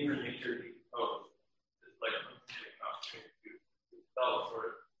 things in nature decompose. It's like an opportunity to develop sort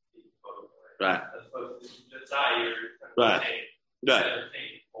of decompose. Right. As opposed to just die, you're right.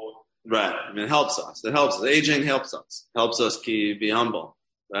 Right. I mean, it helps us. It helps us. Aging helps us. Helps us be humble,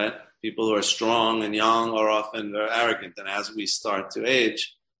 right? People who are strong and young are often very arrogant, and as we start to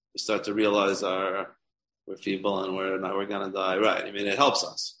age, we start to realize we're feeble and we're going to die. Right. I mean, it helps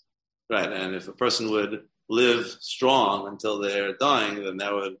us. Right. And if a person would live strong until they're dying, then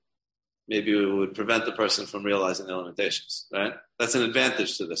that would prevent the person from realizing their limitations. Right. That's an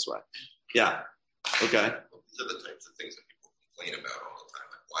advantage to this way. Yeah. Okay. These are the types of things that people complain about all the time.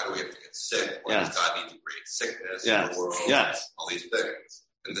 Like, why do we have to get sick? Why does God need to create sickness in the world? Yes. All these things.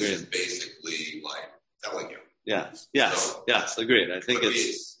 And this is basically telling you. Yes. So, yes. Agreed. I think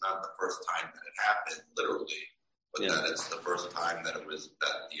it's not the first time that it happened, literally, but that it's the first time that the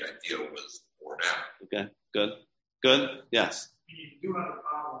idea was born out. Okay. Good. Yes. You do have a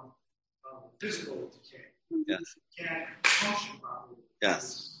problem of physical decay. Yes. You can't function properly.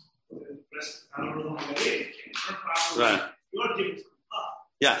 Yes. I don't know how it is. You can't work properly. Right. Your dignity up.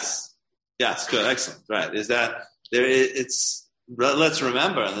 Yes. Good. Excellent. Right. Is that there? Let's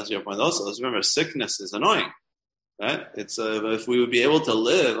remember, and that's your point also. Let's remember, sickness is annoying. Right? It's if we would be able to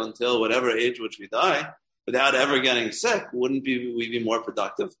live until whatever age which we die without ever getting sick, wouldn't we be more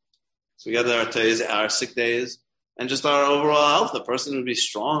productive? So we got our sick days, and just our overall health. The person would be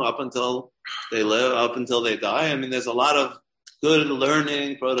strong up until they live, up until they die. I mean, there's a lot of good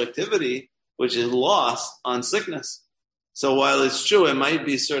learning, productivity, which is lost on sickness. So while it's true, it might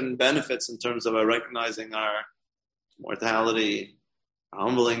be certain benefits in terms of recognizing our mortality,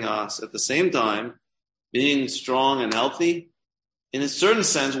 humbling us. At the same time, being strong and healthy, in a certain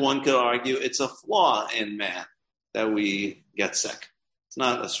sense, one could argue it's a flaw in man that we get sick. It's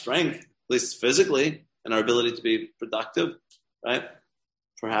not a strength, at least physically, and our ability to be productive, right?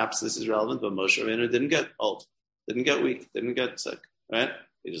 Perhaps this is relevant, but Moshe Rabbeinu didn't get old, didn't get weak, didn't get sick, right?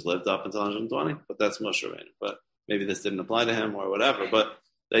 He just lived up until 120, but that's Moshe Rabbeinu. But maybe this didn't apply to him or whatever. But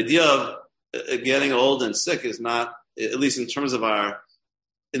the idea of getting old and sick is not, at least in terms of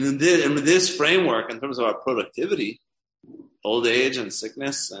in this framework, in terms of our productivity, old age and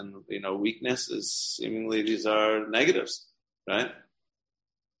sickness and weakness is seemingly, these are negatives, right?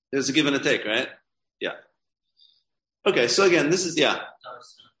 There's a give and a take, right? Yeah. Okay, so again, this is yeah.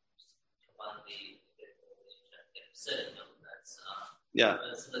 Yeah.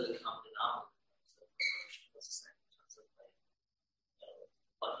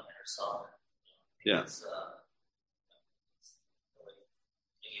 Yeah.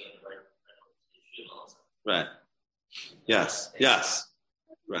 Right. Yes.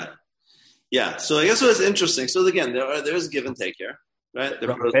 Right. Yeah. So I guess what's interesting. So again, there's give and take here, right?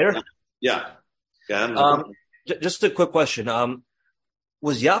 Yeah. Just a quick question.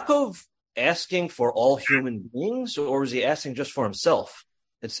 Was Yaakov asking for all human beings, or was he asking just for himself?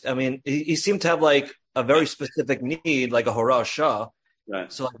 He seemed to have a very specific need, like a Horah Shah.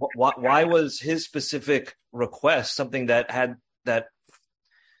 Right. So why was his specific request something that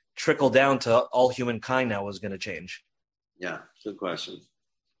trickled down to all humankind now was going to change? Yeah, good question.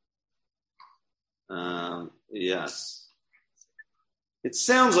 Yes. it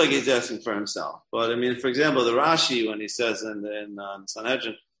sounds like he's asking for himself. But I mean, for example, the Rashi, when he says in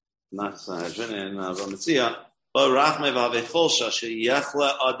Sanhedrin, not Sanhedrin, in Vamitzia, this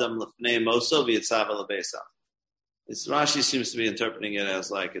Rashi seems to be interpreting it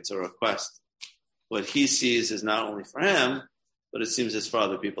as like it's a request. What he sees is not only for him, but it seems it's for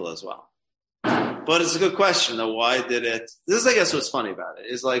other people as well. But it's a good question, though. Why did it? This is, I guess, what's funny about it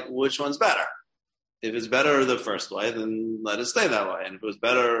is like, which one's better? If it's better the first way, then let it stay that way. And if it was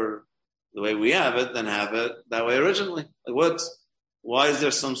better the way we have it, then have it that way originally. Like, why is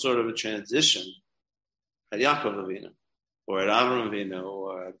there some sort of a transition at Yaakov Avinu, or at Avram Avinu,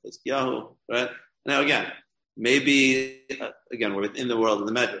 or at Yahoo, right? Now, again, maybe, we're within the world of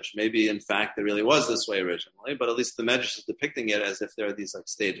the Medrash. Maybe, in fact, it really was this way originally, but at least the Medrash is depicting it as if there are these like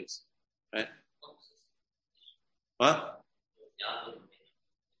stages, right? What?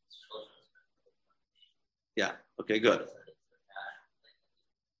 Yeah. Okay, good.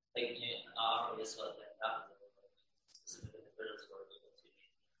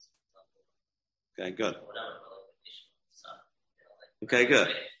 Okay, good. Okay, good.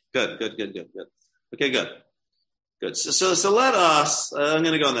 Okay, good. So let us, I'm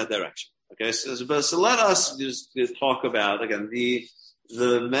going to go in that direction. Okay, so let us just talk about, again, the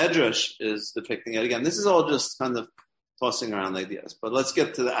Medrash is depicting it. Again, this is all just kind of tossing around ideas, but let's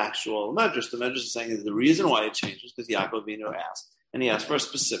get to the actual Medrash. The Medrash is saying that the reason why it changes because Yaakov Avinu asked, and he asked for a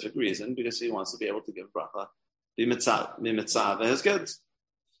specific reason because he wants to be able to give bracha, be mitzvah his kids.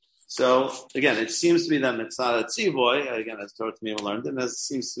 So again, it seems to be that mitzvah tzivoy, again, as Torah Tamim learned, and it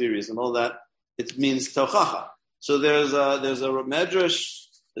seems to be reasonable that it means tochacha. So there's a Medrash,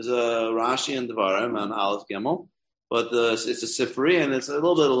 there's a Rashi and Devarim on Aleph Gimel, but it's a Sifri, and it's a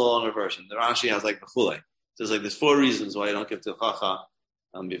little bit of a longer version. The Rashi has like b'chulei. So there's 4 reasons why you don't give tochacha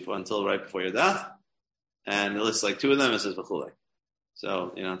until right before your death, and it lists like 2 of them. It says b'chulei.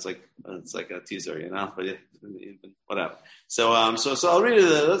 So it's like a teaser, but whatever. So I'll read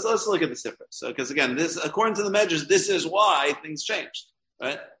it. Let's look at the Sifri. So because again, this according to the Medrash, this is why things changed,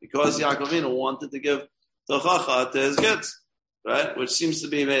 right? Because Yaakov Avinu wanted to give tochacha to his kids, right? Which seems to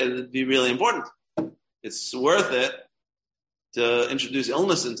be really important. It's worth it to introduce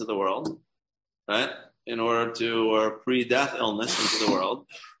illness into the world, right? Or pre-death illness into the world,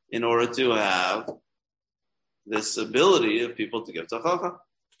 in order to have this ability of people to give tochacha,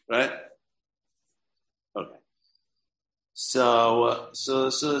 right? Okay. So this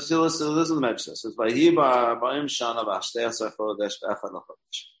is the Medrash. It says, so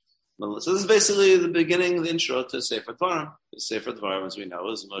this is basically the beginning, the intro to Sefer Dvarim. Sefer Dvarim, as we know,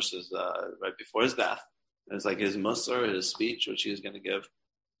 is Moshe's right before his death. And it's like his musar, his speech, which he's going to give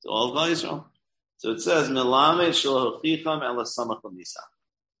to all of Israel. So it says,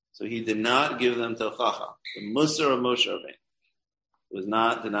 so he did not give them tochacha. The musar of Moshe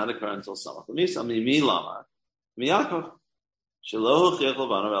Rabbeinu did not occur until Samach L'Misa. Milama, Yaakov. Shelo Chiach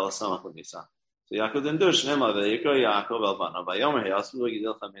L'Banav El Samach L'Misa. So Yaakov didn't do it. Shnema ve'yikra Yaakov El Banav Vayomer He'asmu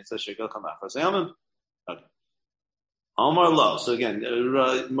V'gidil Chametza Shekel Chamachas Yamim. Okay. Omar Lo. So again,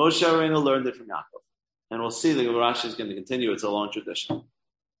 Moshe Rabbeinu learned it from Yaakov, and we'll see the Rashi is going to continue. It's a long tradition.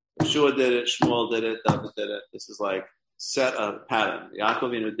 Yeshua did it. Shmuel did it. David did it. This is like set a pattern. Yaakov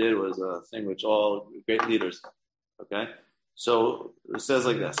Avinu did was a thing which all great leaders. Okay. So it says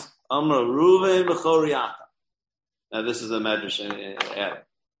like this: Amar Ruven b'choriyata. Now this is a medrash.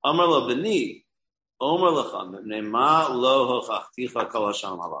 Amar lo b'ni, Omer lecham nema lo hochachticha kol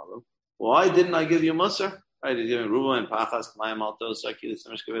hasham halalu. Why didn't I give you musar? Right, he's giving Ruven pachas k'mayim altos sakilis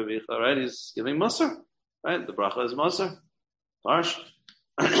semeshkevei b'yicha. Right, he's giving musar. Right, the bracha is musar. Harsh.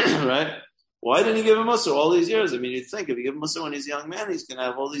 Right. Why didn't he give him musar all these years? I mean, you'd think if you give him musar when he's a young man, he's going to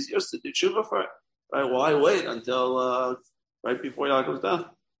have all these years to do tshuva for it. Right? Why wait until right before Yaakov's death?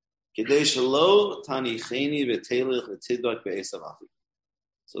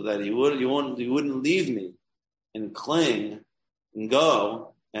 So that he wouldn't leave me and cling and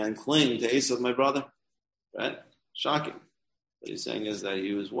go and cling to Esav, my brother. Right? Shocking. What he's saying is that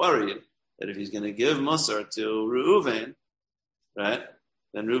he was worried that if he's going to give musar to Reuven, right,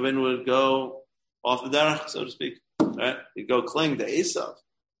 then Reuven would go off the derech, so to speak. Right? He'd go cling to Esav,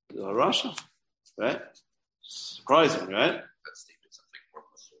 to Russia. Right? Surprising, right? That statement sounds like more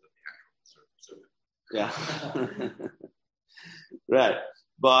muscle than the actual muscle. Yeah. Right.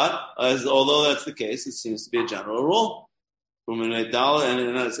 But although that's the case, it seems to be a general rule. And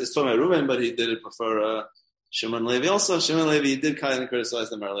it's talking about Reuven, but he did prefer Shimon Levi also. Shimon Levi, he did kind of criticize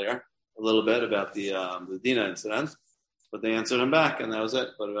them earlier a little bit about the Dina incident, but they answered him back, and that was it.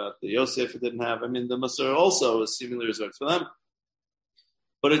 But about the Yosef, it didn't have. I mean, the Musar also was seemingly reserved for them.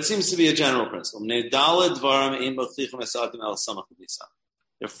 But it seems to be a general principle. There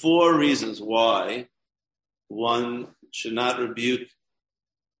are 4 reasons why one should not rebuke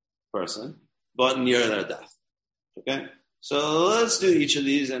a person, but near their death. Okay? So let's do each of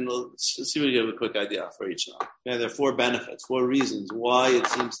these and we'll see if we have a quick idea for each of them. Okay? There are 4 benefits, 4 reasons why it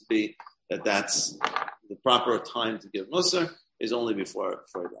seems to be that that's the proper time to give Musar is only before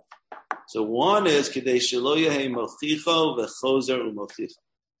death. So one is Kidei Shelo Yehei Mochicho V'chozer U'Mochicho.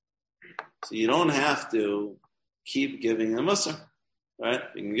 So you don't have to keep giving a Musar, right?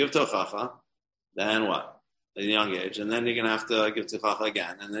 You can give to a Chacha, then what? At a young age, and then you're going to have to give to Chacha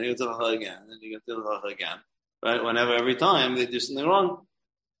again, and then you give to Chacha again, and then you give to Chacha again, right? Every time they do something wrong.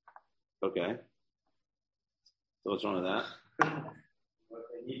 Okay. So what's wrong with that? What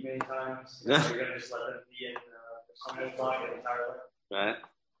they need many times, you're going to just let them be in the comment block entirely. Right?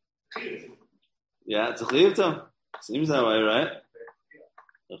 Yeah, it's a chiyuv. Seems that way, right?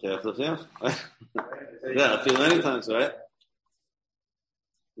 Yeah, I feel many times, right?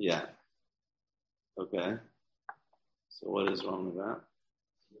 Yeah. Okay. So what is wrong with that?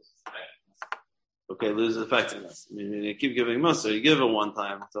 Okay, loses effectiveness. I mean, you keep giving Musar, you give it one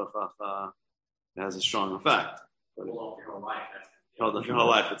time, it has a strong effect. But hold up your whole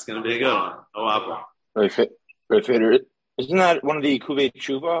life, it's going to be a good one. Isn't that one of the Kuvei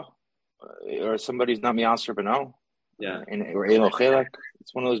Tshuva? Or somebody's not Mi'aser B'no? Yeah. Or Elo Chelek?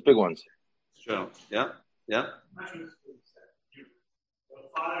 It's one of those big ones. True. Yeah. Yeah. The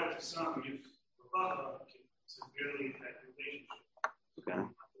father to son use the father to severely affect the relationship. Okay.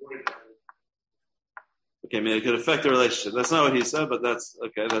 Okay, I mean, it could affect the relationship. That's not what he said, but that's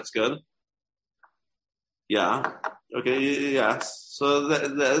okay. That's good. Yeah. Okay. Yes. So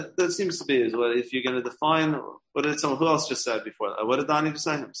that seems to be is what if you're going to define what did someone who else just said before? What did Donnie just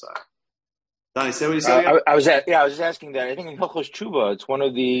say? I'm sorry. Donnie, say what you said. I was just asking that. I think in Hilchos Tshuva, it's one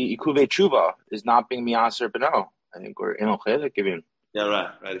of the Ikuvei Tshuva is not being Mi'aser B'no. I think we're in Ochelek giving. Yeah,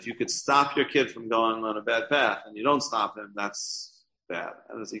 right. If you could stop your kid from going on a bad path and you don't stop him, that's bad.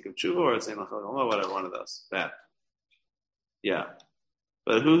 And it's Ikuvei Tshuva or it's whatever, one of those. Bad. Yeah.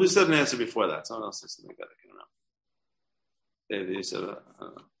 But who said an answer before that? Someone else said something better. I don't know. David, you said, I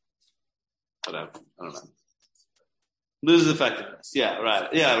don't know. Whatever. I don't know. Loses effectiveness. Yeah, right.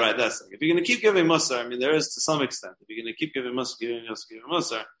 That's it. If you're going to keep giving Musar, I mean, there is to some extent. If you're going to keep giving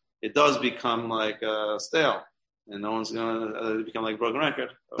Musar, it does become like stale. And no one's going to become like a broken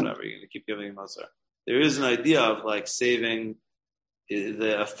record or whatever. You're going to keep giving Musar. There is an idea of like saving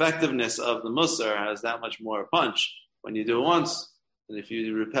the effectiveness of the Musar has that much more punch when you do it once. And if you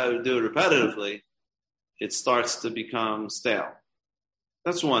do it repetitively, it starts to become stale.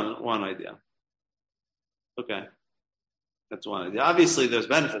 That's one idea. Okay. That's one idea. Obviously, there's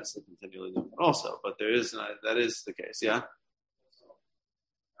benefits to continually doing it also, but that is the case, yeah?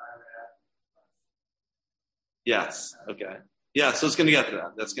 Yes, okay. Yeah, so it's going to get to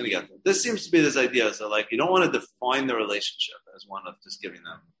that. That's going to get to that. This seems to be this idea. So, like, you don't want to define the relationship as one of just giving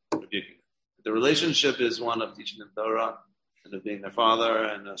them, rebuking them. The relationship is one of teaching them Torah and of being their father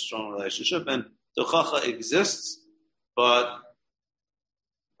and a strong relationship. And Tochacha exists, but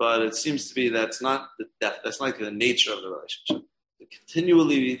it seems to be that's not the depth, that's not the nature of the relationship. To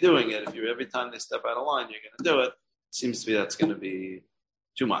continually be doing it, if you're every time they step out of line, you're going to do it, seems to be that's going to be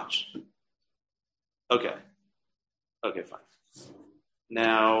too much. Okay, fine.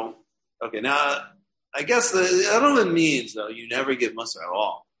 Now, I guess I don't know what it means, though, you never give Musar at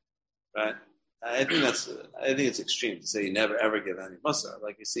all, right? I think it's extreme to say you never ever give any Musar.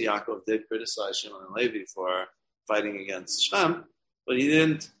 Like you see, Yaakov did criticize Shimon and Levi for fighting against Shem, but he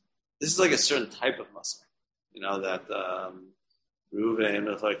didn't. This is like a certain type of Musar, that Reuven,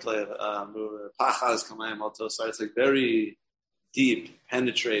 Pachas, Kamayim, Altosar. It's like very deep,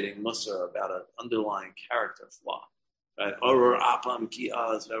 penetrating Musar about an underlying character flaw, right? Or Apam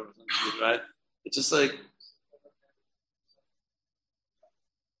Kiaz, everything, right? It's just like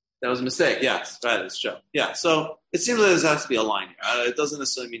that was a mistake. Yes, right. It's true. Yeah. So it seems like there has to be a line here. It doesn't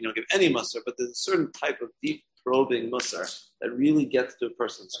necessarily mean you don't give any Musar, but there's a certain type of deep probing Musar that really gets to a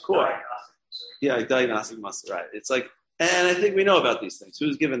person's core. Yeah, diagnostic Musar, right. It's like, and I think we know about these things.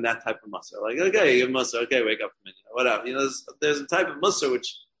 Who's given that type of Musar? Like, okay, you give Musar, okay, wake up a minute, whatever. There's a type of Musar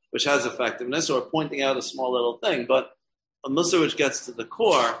which has effectiveness or pointing out a small little thing, but a Musar which gets to the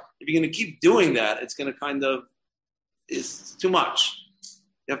core, if you're going to keep doing that, it's going to it's too much.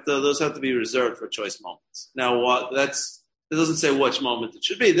 Those have to be reserved for choice moments. Now, it doesn't say which moment it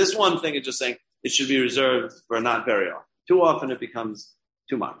should be. This one thing is just saying it should be reserved for not very often. Too often it becomes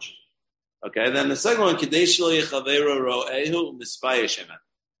too much. Okay, then the second one, so if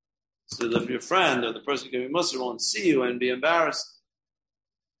your friend or the person giving Musar won't see you and be embarrassed,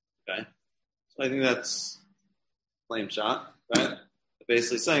 Okay, so I think that's plain shot, right?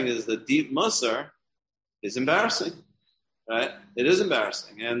 Basically saying is the deep musar is embarrassing, right? It is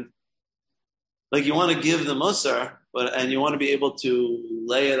embarrassing, and like you want to give the musar, and you want to be able to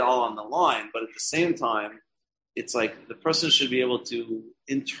lay it all on the line, but at the same time, it's like the person should be able to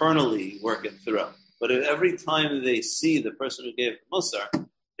internally work it through. But if every time they see the person who gave the musar,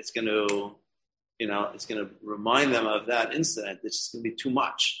 it's going to, it's going to remind them of that incident. It's just going to be too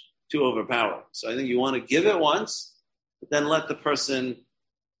much, too overpowering. So I think you want to give it once, but then let the person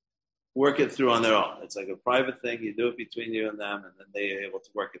work it through on their own. It's like a private thing. You do it between you and them, and then they are able to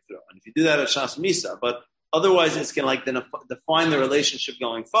work it through. And if you do that at Shas Misa, but otherwise it's going to then define the relationship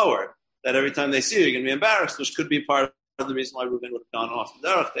going forward, that every time they see you, you're going to be embarrassed, which could be part of the reason why Reuben would have gone off the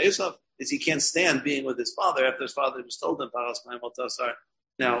derech to Esav, is he can't stand being with his father after his father just told him,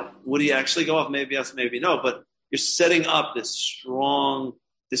 now, would he actually go off? Maybe yes, maybe no, but you're setting up this strong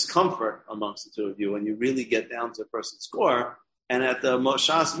discomfort amongst the two of you when you really get down to a person's core. And at the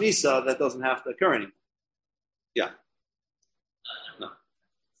Shas Misa, that doesn't have to occur anymore. Yeah. No.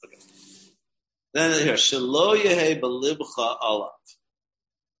 Okay. Then here, Shelo Yehe Belibcha Alav.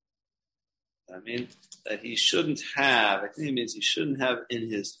 I mean, that he shouldn't have, I think it means he shouldn't have in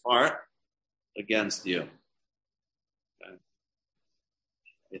his heart against you. Okay.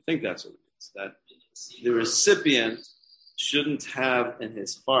 I think that's what it means. That the recipient shouldn't have in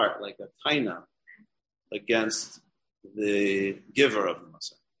his heart like a taina against the giver of the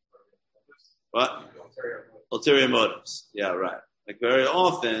Musar. What? Ulterior motives. Yeah, right. Like very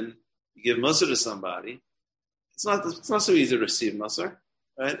often, you give Musar to somebody, it's not so easy to receive Musar,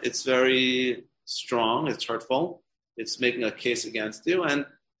 right? It's very strong, it's hurtful, it's making a case against you, and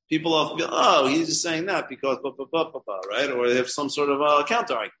people often go, oh, he's just saying that because right? Or they have some sort of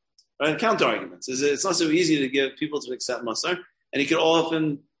counter argument, right? Counter arguments. It's not so easy to get people to accept Musar, and he could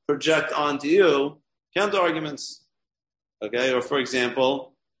often project onto you counter arguments. Okay, or for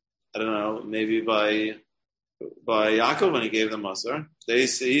example, I don't know, maybe by Yaakov when he gave them Musar, he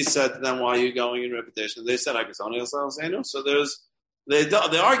said to them, "Why are you going in reputation?" They said, so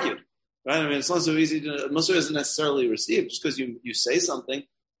they argued, right? I mean, it's not so easy to Musar isn't necessarily received just because you say something.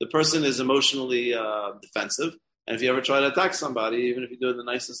 The person is emotionally defensive, and if you ever try to attack somebody, even if you do it in the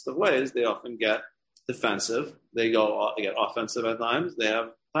nicest of ways, they often get defensive. They get offensive at times. They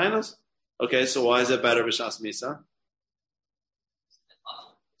have tainas. Okay, so why is it better b'shas misa?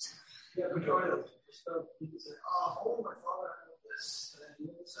 Yeah, majority of people say, oh, my father had this, and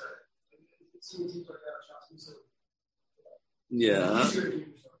then it seems like that. Yeah.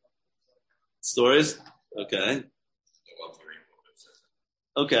 Stories? Okay.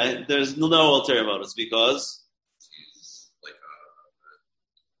 Okay, there's no ulterior motives because he's like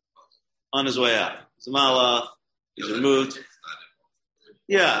on his way out. He's a malach, he's removed.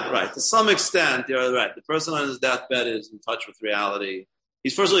 Yeah, right. To some extent, you're right. The person on his deathbed is in touch with reality.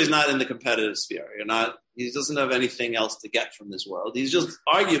 He's not in the competitive sphere. He doesn't have anything else to get from this world. He's just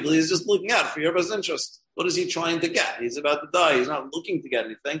looking out for your best interest. What is he trying to get? He's about to die. He's not looking to get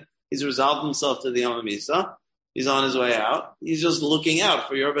anything. He's resolved himself to the Yom Misa. He's on his way out. He's just looking out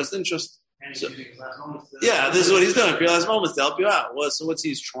for your best interest. So, yeah, this is what he's doing for your last moments to help you out. So what's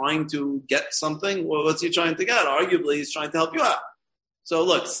he's trying to get something? What's he trying to get? Arguably, he's trying to help you out. So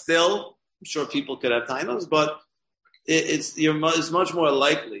look, still, I'm sure people could have tainos, but it's much more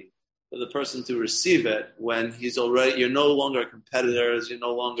likely for the person to receive it when you're no longer competitors, you're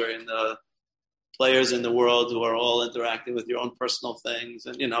no longer in the players in the world who are all interacting with your own personal things.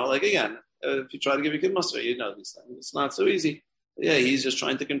 And, again, if you try to give a kid Musar, you know these things. It's not so easy. Yeah, he's just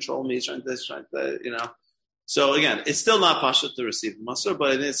trying to control me. He's trying to. So again, it's still not pashut to receive Musar,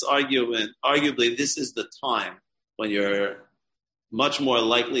 but it's arguably this is the time when you're much more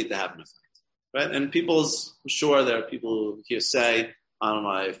likely to have an effect. Right? And sure, there are people who say, on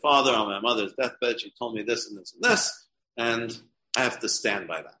my father, on my mother's deathbed, she told me this and this and this, and I have to stand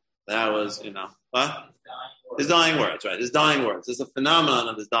by that. That was, what? His dying words, right? His dying words. There's a phenomenon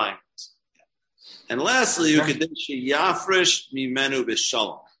of his dying words. And lastly, you could say, Yafresh mimenu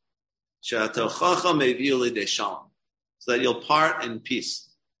b'shalom. She'atochacha meviu lidei shalom. So that you'll part in peace.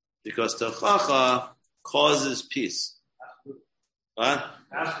 Because tochacha causes peace. What?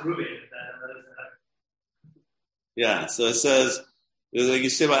 Yeah, so it says, like you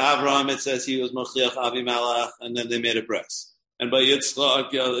say by Abraham, it says he was Mochiach Avimelech, and then they made a bris. And by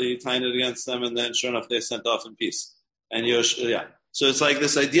Yitzchak, he tied it against them, and then sure enough, they sent off in peace. And so it's like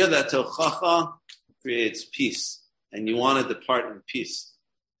this idea that Tochacha creates peace, and you want to depart in peace.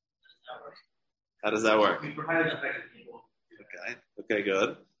 How does that work? Okay,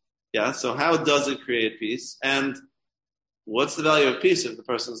 good. Yeah, so how does it create peace? And what's the value of peace if the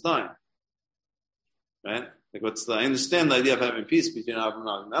person's dying? Right? Like, I understand the idea of having peace between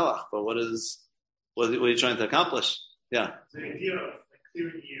Avraham and Avimelech, but what are you trying to accomplish? Yeah. The idea of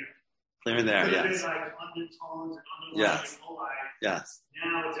clearing the air. Clearing the air, yes. There's like undertones and underlying Yes. Yes.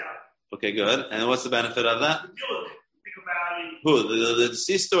 Now it's out. Okay, good. And what's the benefit of that? Think about it. Who? The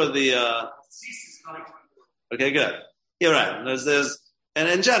deceased or the... Deceased is coming from. Okay, good. You're right. And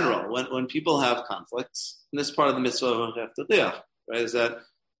in general, when people have conflicts, and this is part of the mitzvah of Hechtatiyach, right, is that the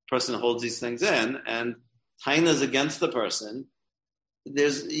person holds these things in, and taina is against the person.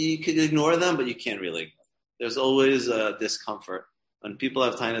 You can ignore them, but you can't really ignore them. There's always a discomfort. When people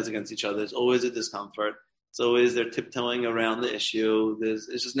have tainas against each other, there's always a discomfort. It's always they're tiptoeing around the issue. There's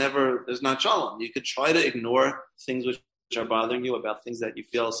not shalom. You could try to ignore things which are bothering you about things that you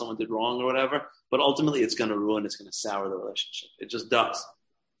feel someone did wrong or whatever, but ultimately it's going to sour the relationship. It just does.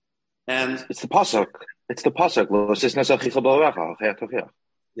 And it's the pasuk.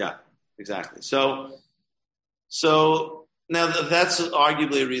 Yeah, exactly. So now that's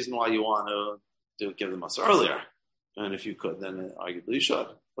arguably a reason why you want to give the Musar earlier. And if you could, then arguably you should.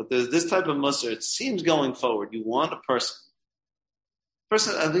 But there's this type of Musar, it seems going forward, you want a person,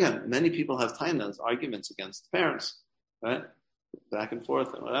 again, many people have tainas, arguments against parents, right? Back and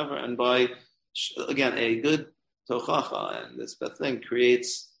forth and whatever. And by, again, a good tochacha and this thing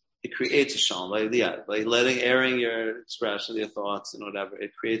creates a shalom. By airing your expression, your thoughts and whatever,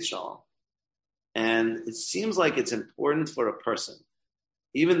 it creates shalom. And it seems like it's important for a person,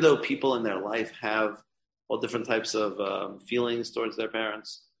 even though people in their life have all different types of feelings towards their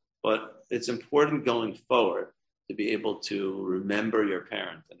parents, but it's important going forward to be able to remember your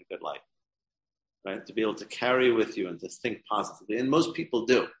parent in a good light, right? To be able to carry with you and to think positively. And most people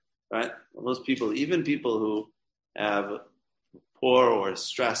do, right? Most people, even people who have poor or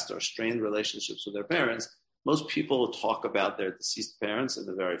stressed or strained relationships with their parents, most people talk about their deceased parents in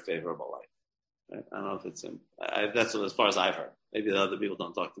a very favorable light. Right? I don't know if it's that's as far as I've heard. Maybe the other people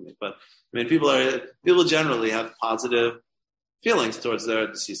don't talk to me, but I mean, people generally have positive feelings towards their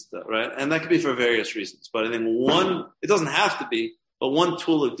deceased, right? And that could be for various reasons. But I think it doesn't have to be, but one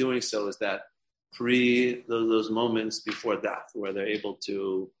tool of doing so is that those moments before death, where they're able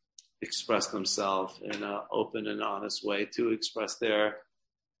to express themselves in an open and honest way, to express their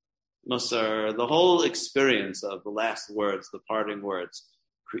musar. The whole experience of the last words, the parting words,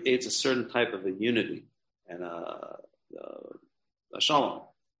 creates a certain type of a unity and a shalom,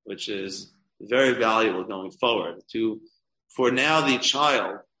 which is very valuable going forward. For now, the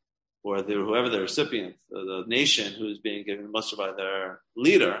child or whoever the recipient, the nation who is being given musar by their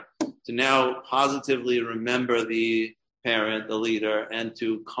leader, to now positively remember the parent, the leader, and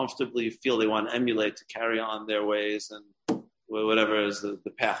to comfortably feel they want to emulate, to carry on their ways and whatever is the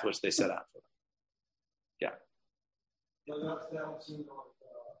path which they set out for them. Yeah. That would seem like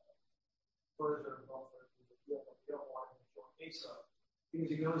further above you don't want to show a case of. Because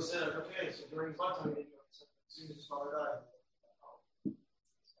you can always say, okay, so during his lifetime, he didn't as soon as his father died.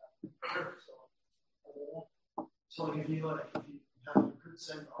 So if you have a good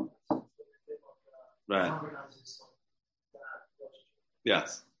send off, right. Organizes that.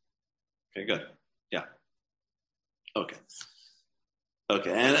 Yes. Okay, good. Yeah. Okay.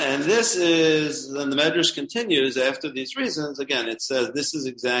 And this is, then the Medrash continues after these reasons. Again, it says this is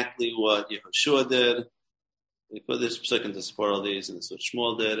exactly what Yehoshua did. We put this second to support all these, and this is what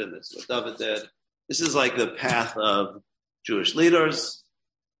Shmuel did, and this is what David did. This is like the path of Jewish leaders,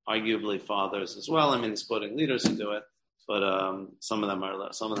 arguably fathers as well. I mean, he's quoting leaders who do it, but some of them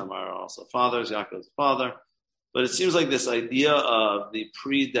are also fathers. Yaakov's father, but it seems like this idea of the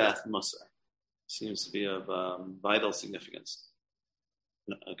pre-death musar seems to be of vital significance.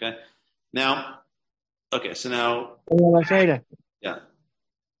 Okay. So now. Yeah.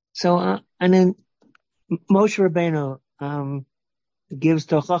 So, and then Moshe Rabbeinu gives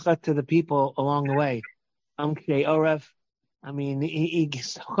tochacha to the people along the way. I mean, he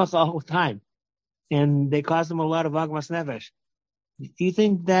gives tochacha all the time, and they cause him a lot of agmas nefesh. Do you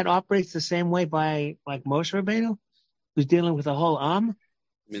think that operates the same way by like Moshe Rabbeinu, who's dealing with the whole Am?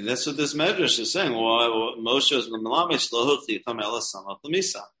 I mean, that's what this Medrash is saying. Well, Moshe is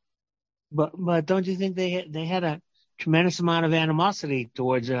But don't you think they had a tremendous amount of animosity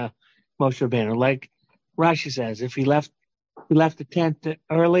towards Moshe Rabbeinu? Like Rashi says, if he left the tent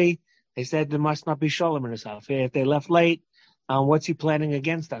early, they said there must not be shalom in his house. If they left late, what's he planning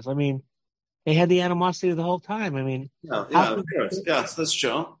against us? I mean, they had the animosity the whole time. I mean, of course, yes, that's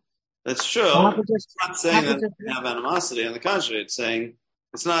true. That's true. It's not saying that they have animosity. On the contrary, it's saying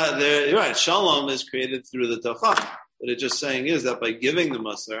it's not there. You're right. Shalom is created through the tochacha, but it's just saying is that by giving the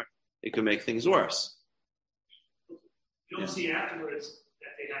musar, it could make things worse. You don't see afterwards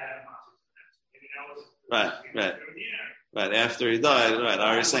that they had animosity. Maybe that was Right. After he died, right.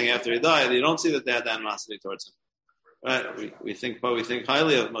 Ari is saying after he died, you don't see that they had animosity towards him. Right. We think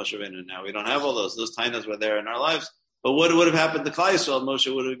highly of Moshe Rabbeinu now. We don't have all those. Those tainas were there in our lives. But what would have happened to Klal Yisrael?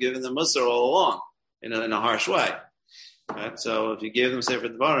 Moshe would have given them Musar all along in a harsh way. Right. So if you gave them Sefer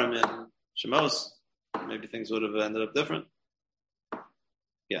Devarim and Shemos, maybe things would have ended up different.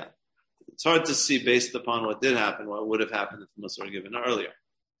 Yeah. It's hard to see based upon what did happen, what would have happened if the Musar were given earlier.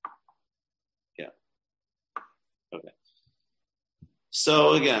 Yeah. Okay.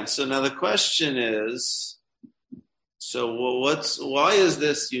 So now the question is, why is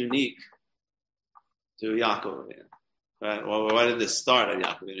this unique to Yaakov Avinu? Right? Well, why did this start at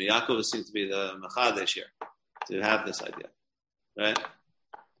Yaakov Avinu? Yaakov seems to be the Mechadesh here, to have this idea. Right?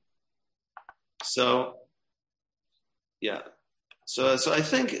 So, yeah. So I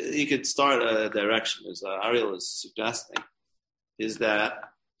think you could start a direction, as Ariel is suggesting, is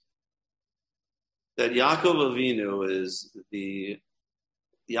that Yaakov Avinu is the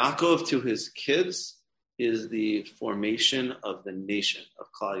Yaakov to his kids is the formation of the nation of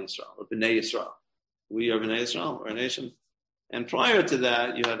Klal Yisrael, of Bnei Yisrael. We are Bnei Yisrael, we're a nation. And prior to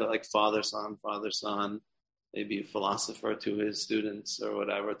that, you had like father, son, maybe a philosopher to his students or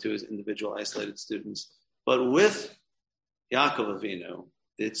whatever, to his individual isolated students. But with Yaakov Avinu,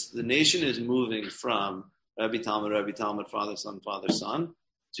 the nation is moving from Rabbi Talmud, father, son,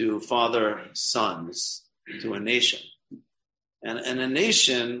 to father, sons, to a nation. And a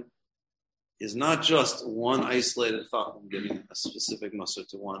nation is not just one isolated chacham giving a specific musar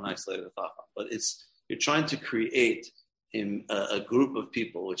to one isolated chacham, but you're trying to create a group of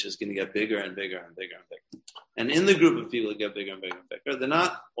people which is going to get bigger and bigger and bigger and bigger. And in the group of people that get bigger and bigger and bigger, they're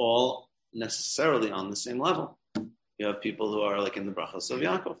not all necessarily on the same level. You have people who are like in the brachos of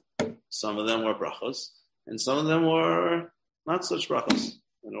Yaakov. Some of them were brachos, and some of them were not such brachos,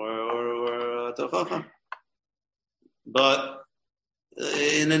 and were tochacha. But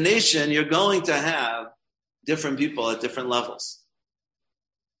in a nation, you're going to have different people at different levels.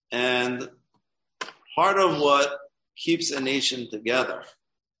 And part of what keeps a nation together,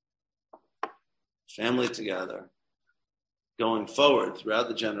 family together, going forward throughout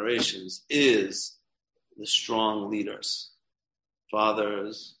the generations is the strong leaders,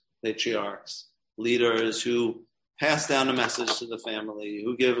 fathers, patriarchs, leaders who pass down a message to the family,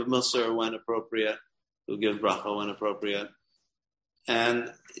 who give musar when appropriate, who give bracha when appropriate.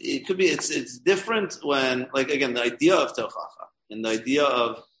 And it could be, it's different when, like, again, the idea of tochacha and the idea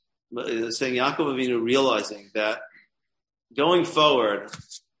of saying Yaakov Avinu realizing that going forward,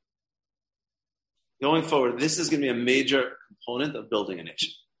 this is going to be a major component of building a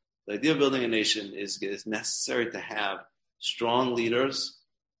nation. The idea of building a nation is necessary to have strong leaders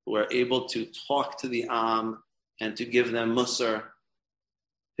who are able to talk to the Am and to give them musar,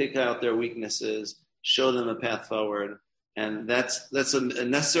 pick out their weaknesses, show them a path forward. And that's a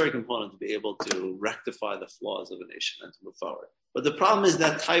necessary component to be able to rectify the flaws of a nation and to move forward. But the problem is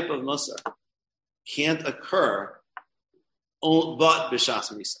that type of musar can't occur but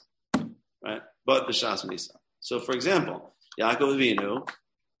b'shas misa, right? But b'shas misa. So, for example, Yaakov Avinu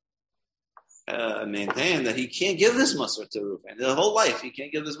maintained that he can't give this musar to Reuven. The whole life, he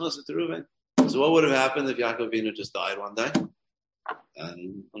can't give this musar to Reuven. So what would have happened if Yaakov Avinu just died one day?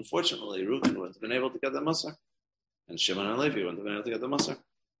 And unfortunately, Reuven wouldn't have been able to get that musar. And Shimon and Levi wouldn't have been able to get the musar.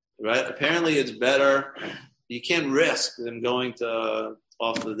 Right? Apparently, it's better. You can't risk them going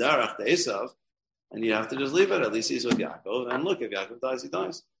off the derech to Esav, and you have to just leave it. At least he's with Yaakov. And look, if Yaakov dies, he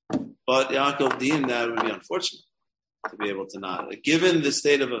dies. But Yaakov deemed that would be unfortunate to be able to not. Like, given the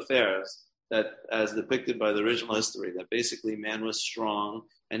state of affairs, that as depicted by the original history, that basically man was strong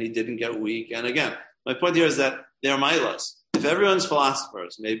and he didn't get weak. And again, my point here is that they're milas. If everyone's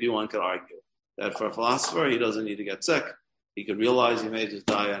philosophers, maybe one could argue that for a philosopher, he doesn't need to get sick. He could realize he may just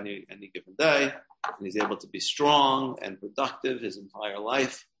die on any given day, and he's able to be strong and productive his entire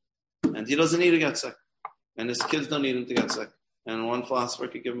life, and he doesn't need to get sick. And his kids don't need him to get sick. And one philosopher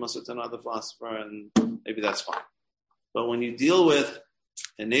could give musar to another philosopher, and maybe that's fine. But when you deal with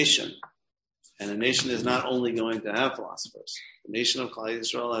a nation, and a nation is not only going to have philosophers, the nation of Klal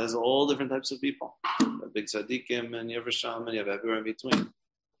Yisrael has all different types of people. You have big tzaddikim, and you have Risham, and you have everywhere in between.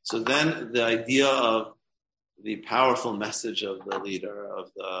 So then the idea of the powerful message of the leader,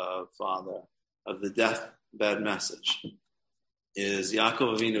 of the father, of the deathbed message is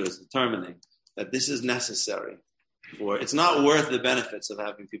Yaakov Avinu is determining that this is necessary it's not worth the benefits of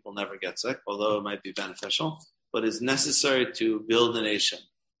having people never get sick, although it might be beneficial, but it's necessary to build a nation,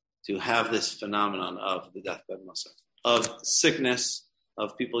 to have this phenomenon of the deathbed musar, of sickness,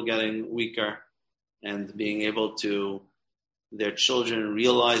 of people getting weaker and being able to their children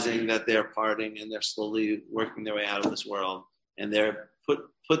realizing that they're parting and they're slowly working their way out of this world, and they're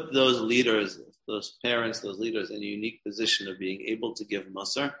put those leaders, those parents, those leaders in a unique position of being able to give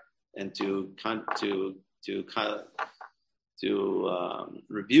musar and to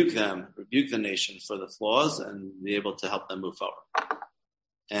rebuke the nation for the flaws, and be able to help them move forward.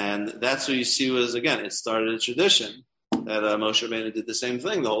 And that's what you see was, again, it started a tradition that Moshe Rabbeinu did the same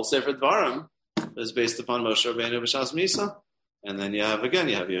thing. The whole Sefer Dvarim is based upon Moshe Rabbeinu b'Shas Misa. And then you have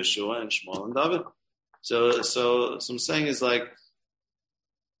Yeshua and Shmuel and David. So I'm saying is like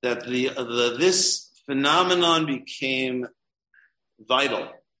that this phenomenon became vital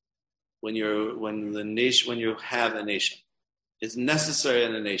when you have a nation. It's necessary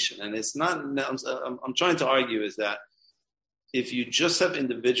in a nation, and it's not. I'm trying to argue is that if you just have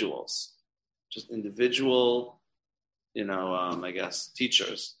individuals, I guess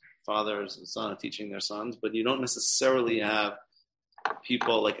teachers, fathers and sons teaching their sons, but you don't necessarily have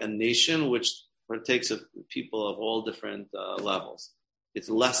people like a nation which partakes of people of all different levels. It's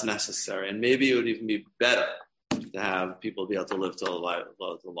less necessary, and maybe it would even be better to have people be able to live till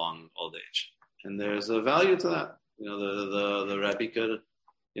a long old age. And there's a value to that. The Rebbe could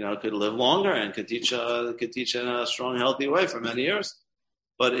live longer and could teach in a strong, healthy way for many years.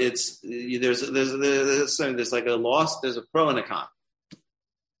 But there's like a loss. There's a pro and a con.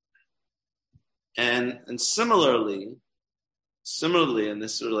 And similarly, and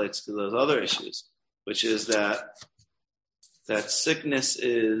this relates to those other issues, which is that sickness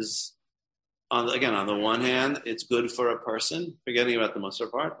is, on the one hand, it's good for a person, forgetting about the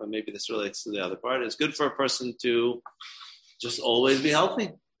Musar part, but maybe this relates to the other part. It's good for a person to just always be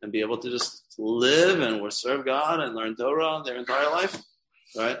healthy and be able to just live and serve God and learn Torah their entire life,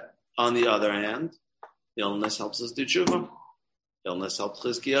 right? On the other hand, illness helps us do tshuva. Illness helped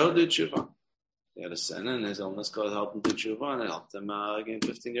Chizkiyahu do tshuva. He had a sin, and his illness could help him do tshuva, and it helped him gain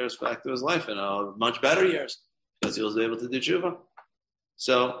 15 years back to his life in much better years because he was able to do tshuva.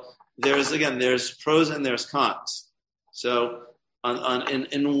 So there's pros and there's cons. So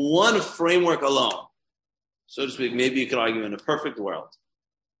in one framework alone, so to speak, maybe you could argue in a perfect world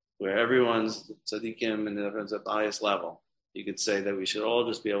where everyone's tzaddikim and everyone's at the highest level, you could say that we should all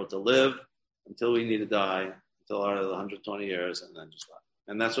just be able to live until we need to die, until our 120 years, and then just die.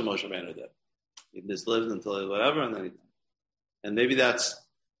 And that's what Moshe Rabbeinu did. He just lived until whatever, and then he died. And maybe that's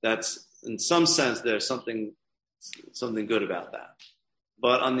in some sense there's something good about that.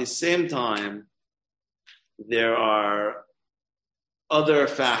 But on the same time, there are other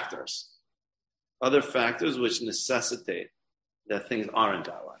factors which necessitate that things aren't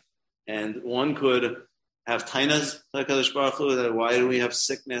that way. And one could have tainas, HaKadosh Baruch Hu, that why do we have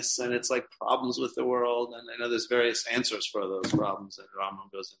sickness, and it's like problems with the world, and I know there's various answers for those problems, and Rambam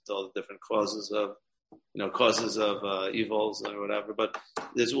goes into all the different causes of evils or whatever. But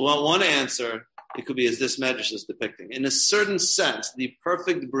there's one answer. It could be as this medrash is depicting. In a certain sense, the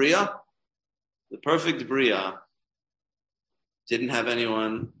perfect bria didn't have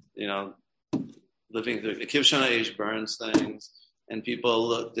anyone, living through. The Kivshana Eish burns things, and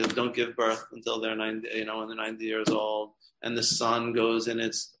people don't give birth until they're 90, when they're 90 years old, and the sun goes in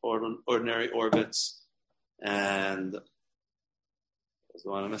its ordinary orbits. And what's the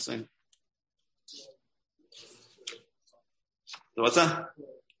one I'm missing? What's that?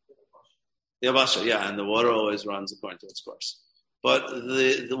 Yabasha, yeah, and the water always runs according to its course. But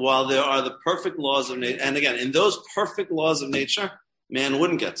while there are the perfect laws of nature, and again, in those perfect laws of nature, man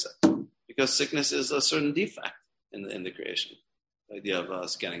wouldn't get sick because sickness is a certain defect in the creation. The idea of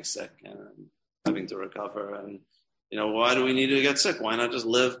us getting sick and having to recover, and why do we need to get sick? Why not just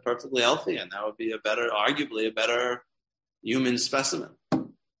live perfectly healthy? And that would be arguably a better human specimen,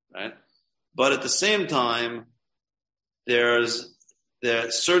 right? But at the same time, there are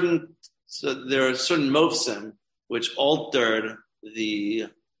certain mofsim which altered the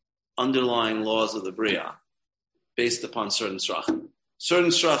underlying laws of the Bria based upon certain srachim. Certain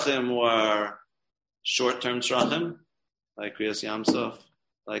srachim were short-term srachim, like Kriyas Yamsuf,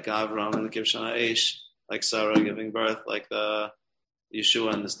 like Avram and the Kivshana Eish, like Sarah giving birth, like the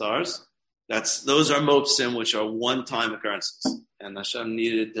Yeshua and the stars. Those are mofsim which are one-time occurrences. And Hashem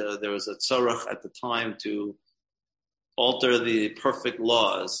needed, there was a tzorach at the time to alter the perfect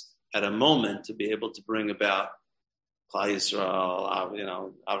laws at a moment to be able to bring about Klal Yisrael,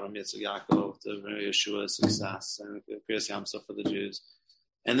 Avram, Yitzchak, Yaakov, to bring Yeshua's success, and Kriyas Yamsuf for the Jews.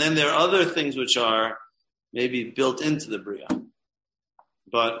 And then there are other things which are maybe built into the Bria.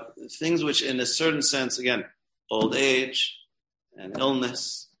 But things which in a certain sense, again, old age and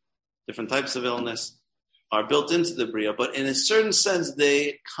illness, different types of illness, are built into the Bria. But in a certain sense,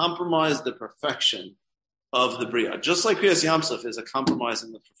 they compromise the perfection of the Bria. Just like Kriyas Yamsuf is a compromise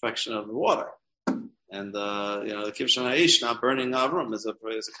in the perfection of the water. And, the Kivshan Aish, not burning Avram, is a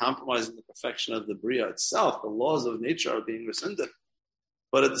compromise in the perfection of the Bria itself. The laws of nature are being rescinded.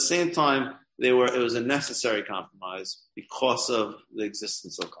 But at the same time, it was a necessary compromise because of the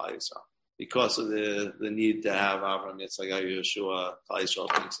existence of Klal Yisrael, because of the need to have Avram, Yitzchak, Yeshua, Klal Yisrael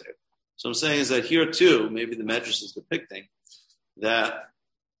being saved. So I'm saying is that here too, maybe the Medrash is depicting that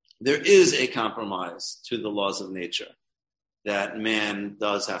there is a compromise to the laws of nature, that man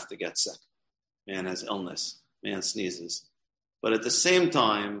does have to get sick. Man has illness, man sneezes. But at the same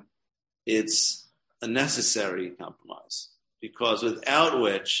time, it's a necessary compromise, because without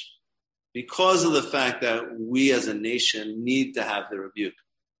which, because of the fact that we as a nation need to have the rebuke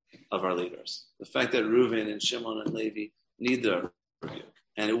of our leaders, the fact that Reuven and Shimon and Levi need the rebuke,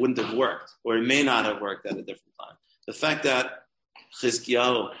 and it wouldn't have worked, or it may not have worked at a different time. The fact that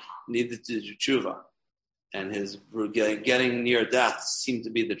Chizkiyahu needed to do tshuva, and his getting near death seemed to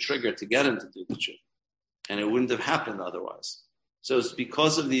be the trigger to get him to do the tshuva, and it wouldn't have happened otherwise. So it's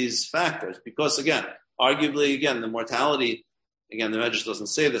because of these factors, because arguably, the mortality, the Medrash doesn't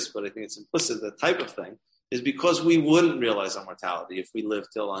say this, but I think it's implicit, the type of thing, is because we wouldn't realize our mortality if we lived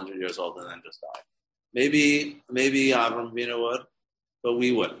till 100 years old and then just died. Maybe Avram Avinu would, but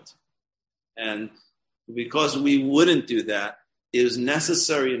we wouldn't. And because we wouldn't do that, it is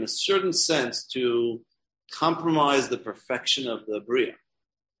necessary in a certain sense to compromise the perfection of the Bria,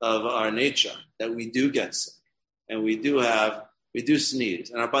 of our nature, that we do get sick, and we do sneeze,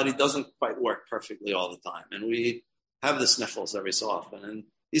 and our body doesn't quite work perfectly all the time, and we have the sniffles every so often, and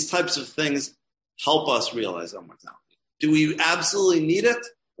these types of things help us realize our mortality. Do we absolutely need it?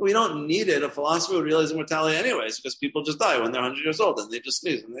 We don't need it. A philosopher would realize mortality anyways, because people just die when they're 100 years old, and they just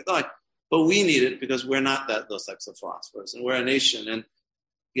sneeze and they die. But we need it because we're not those types of philosophers, and we're a nation. And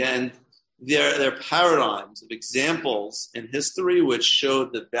again, there are paradigms of examples in history which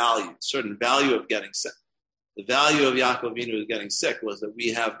showed the certain value of getting sick. The value of Yaakov Avinu getting sick was that we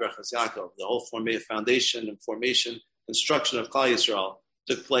have Berachas Yaakov. The whole foundation and construction of Klal Yisrael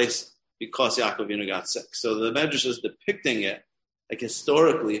took place because Yaakov Avinu got sick. So the Medrash is depicting it like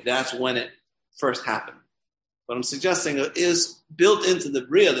historically, that's when it first happened. But I'm suggesting it is built into the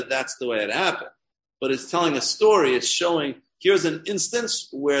Bria that that's the way it happened. But it's telling a story. It's showing, here's an instance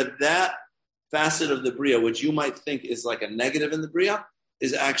where that facet of the Bria, which you might think is like a negative in the Bria,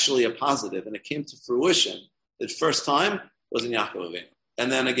 is actually a positive. And it came to fruition. The first time was in Yaakov Avinu.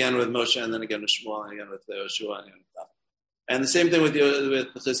 And then again with Moshe, and then again with Shmuel, and again with Yoshua, and again with that. And the same thing with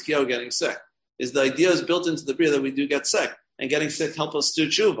Chizkiyahu getting sick. Is the idea is built into the Bria that we do get sick. And getting sick helps us do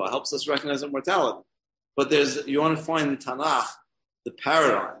tshuva, helps us recognize our mortality. But you want to find in Tanakh the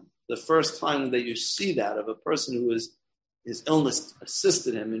paradigm, the first time that you see that of a person who his illness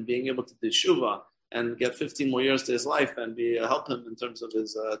assisted him in being able to do tshuva and get 15 more years to his life and help him in terms of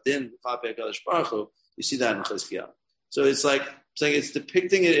his din, you see that in Chizkiyahu. So it's like saying it's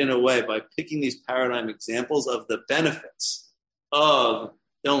depicting it in a way by picking these paradigm examples of the benefits of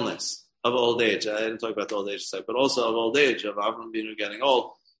illness, of old age. I didn't talk about the old age side, but also of old age, of Avram Avinu getting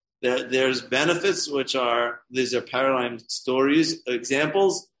old. There's benefits these are paradigm stories,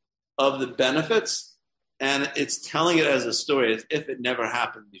 examples of the benefits, and it's telling it as a story as if it never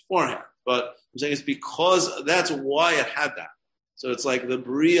happened beforehand. But I'm saying it's because that's why it had that. So it's like the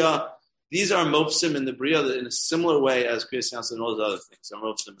Bria, these are mopsim in the Bria in a similar way as Kriyas Yamsuf and all those other things are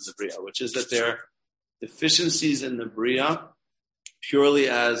mopsim in the Bria, which is that they're deficiencies in the Bria purely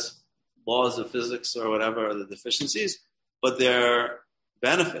as laws of physics or whatever are the deficiencies, but they're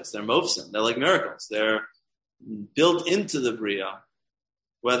benefits, they're mopsim, they're like miracles. They're built into the Bria,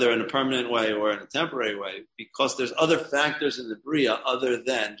 whether in a permanent way or in a temporary way, because there's other factors in the Bria other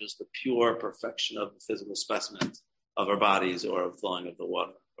than just the pure perfection of the physical specimen of our bodies or of flowing of the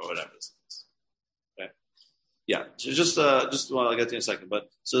water or whatever this is. Okay? Yeah, so just I'll get to in a second, but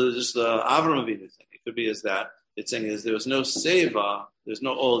so just the Avram Avinu thing, it could be is that it's saying is there was no seva, there's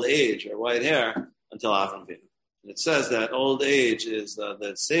no old age or white hair until Avram Avinu. And it says that old age is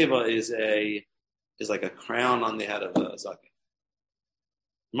the seva is like a crown on the head of a zaken.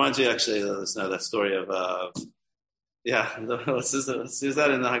 Reminds me actually that story of what's that in the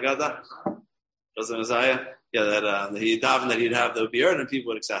Haggadah? Was the Messiah? Yeah, that he davened that he'd have the beard and people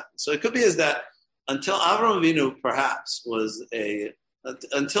would accept him. So it could be is that until Avram Avinu perhaps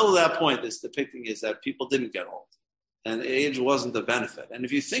until that point, this depicting is that people didn't get old. And age wasn't the benefit. And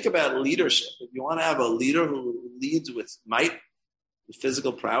if you think about leadership, if you want to have a leader who leads with might, with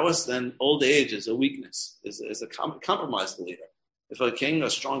physical prowess, then old age is a weakness, is a compromise to the leader. If a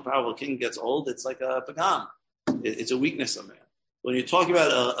strong, powerful king gets old, it's like a pagam. It's a weakness of man. when you talk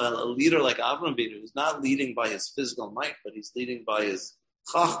about a leader like Avraham Avinu, who's not leading by his physical might, but he's leading by his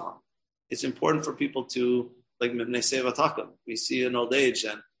chachma, it's important for people to, like Mibnei Seva Takum. We see in old age,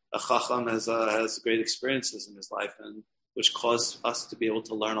 and a chacham has great experiences in his life, and which cause us to be able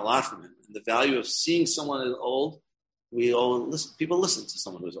to learn a lot from him. And the value of seeing someone who's old, people listen to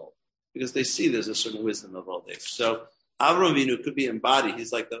someone who's old because they see there's a certain wisdom of old age. So Avraham Avinu could be embodied.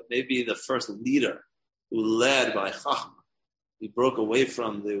 He's like maybe the first leader who led by chachma. He broke away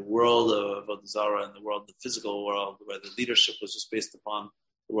from the world of Avodah Zarah and the physical world, where the leadership was just based upon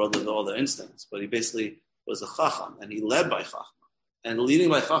the world of all the instincts. But he basically was a chacham, and he led by chachma. And leading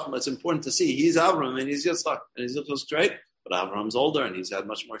by chachma, it's important to see. He's Avraham, and he's Yitzchak, and he's looks great. But Avraham's older, and he's had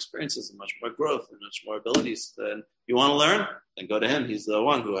much more experiences and much more growth and much more abilities. Then you want to learn? Then go to him. He's the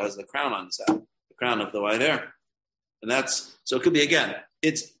one who has the crown on his head, the crown of the white hair. And so it could be, again,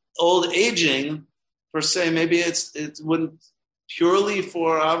 it's old aging per se. Maybe it wouldn't purely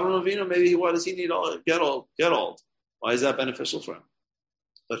for Avraham Avinu. Maybe what does he need? Get old. Why is that beneficial for him?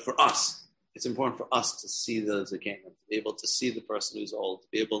 But for us, it's important for us to see the Zakenim, to be able to see the person who's old, to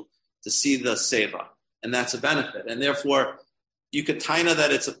be able to see the Seva. And that's a benefit. And therefore, you could taina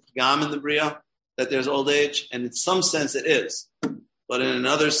that it's a pagam in the Bria, that there's old age, and in some sense it is. But in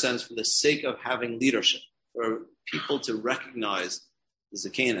another sense, for the sake of having leadership, for people to recognize the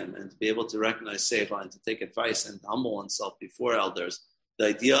Zakenim and to be able to recognize Seva and to take advice and to humble oneself before elders, the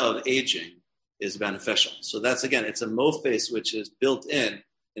idea of aging is beneficial. So that's, again, it's a mofes which is built in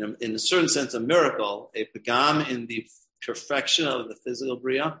a certain sense, a miracle, a pagam in the perfection of the physical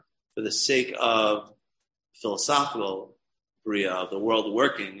Bria for the sake of philosophical Bria, of the world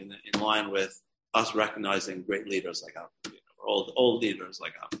working in line with us recognizing great leaders like Avraham, or old leaders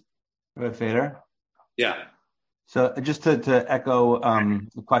like Avraham. Right, Fader? Yeah. So just to echo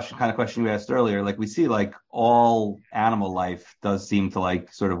the question you asked earlier, like we see like all animal life does seem to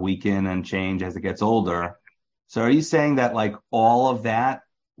like sort of weaken and change as it gets older. So are you saying that like all of that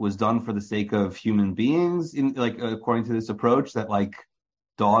was done for the sake of human beings, according to this approach, that like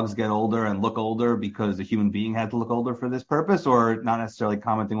dogs get older and look older because a human being had to look older for this purpose, or not necessarily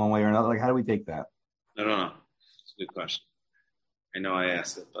commenting one way or another? Like, how do we take that? I don't know. It's a good question. I know I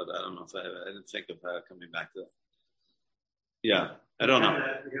asked it, but I don't know if I didn't think of coming back to that. Yeah, I don't know.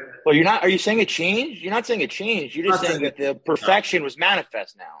 Well, are you saying it changed? You're not saying it changed. You're just saying that the perfection was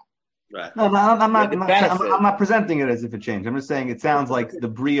manifest now. Right. No, I'm not presenting it as if it changed. I'm just saying it sounds like the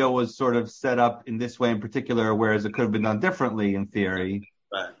Bria was sort of set up in this way in particular, whereas it could have been done differently in theory.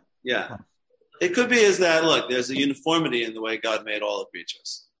 Right. Yeah. It could be is that, look, there's a uniformity in the way God made all the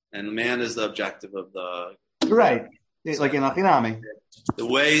creatures. And man is the objective of the... Right. It's like in Achinami. The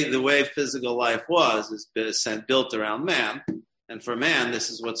way physical life is built around man. And for man, this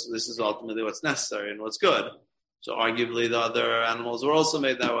is ultimately what's necessary and what's good. So arguably the other animals were also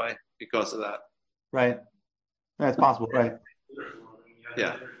made that way because of that. Right. That's possible, right.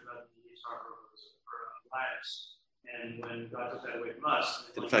 Yeah. And when God took that away from us,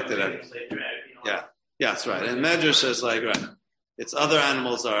 it affected it. Yeah. Yes, right. And Medrash says right. It's other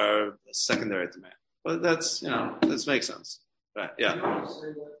animals are secondary to man. But that's, this makes sense. Right. Yeah. It's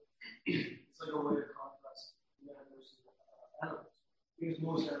like a way to contrast man versus animals. Because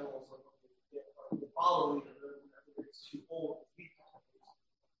most animals they follow leader, it's too old.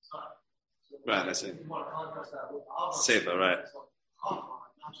 Right, I see. You want to contrast that with our Seva, right.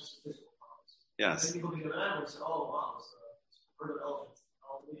 Not just physical powers. Yes. And then you look at an animal and say, oh, wow, it's a herd of elephants.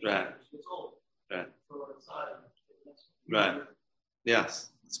 Right. It's old. Right. Throw it inside. Right. Yes,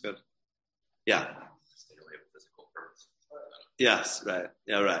 that's good. Yeah. Stay away with physical purposes. Yes, right.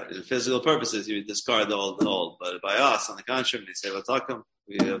 Yeah, right. In physical purposes, you would discard the old. But by us, on the contrary, they say,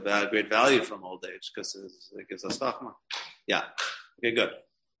 we have great value from old age because it gives us chachma. Yeah. Okay, good.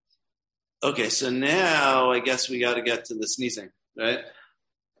 Okay, so now I guess we got to get to the sneezing, right?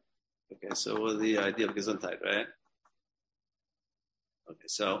 Okay, so what the idea of Gesundheit, right? Okay,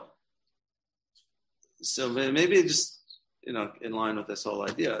 so maybe just, in line with this whole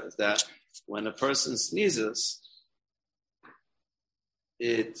idea is that when a person sneezes,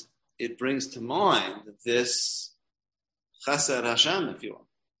 it brings to mind this Chesed Hashem, if you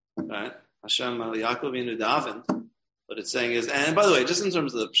will, right? Hashem Yaakov Avinu davened. What it's saying is, and by the way, just in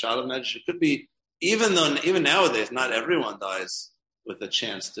terms of the pshat of Medrash, it could be even nowadays, not everyone dies with a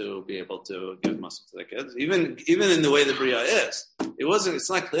chance to be able to give muscle to their kids. Even in the way the Bria is, it's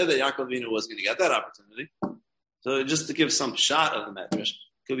not clear that Yaakov Avinu was going to get that opportunity. So just to give some shot of the Medrash,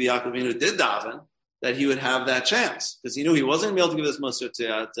 could be Yaakov Avinu did daven that he would have that chance because he knew he wasn't going to be able to give this muscle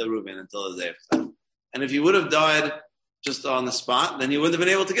to Reuben until the day of death. And if he would have died just on the spot, then he wouldn't have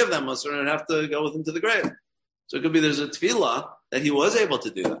been able to give that muscle and have to go with him to the grave. So it could be there's a tefillah that he was able to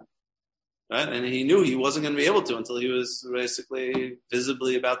do that, right? And he knew he wasn't going to be able to until he was basically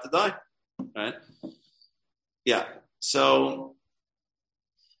visibly about to die, right? Yeah. So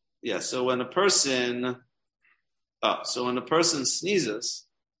when a person sneezes,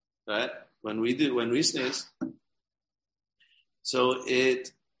 right? When we sneeze, so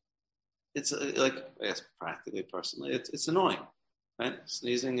it's like, I guess practically, personally, it's annoying, right?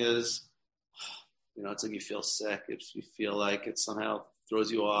 Sneezing is, it's like you feel sick. If you feel like it somehow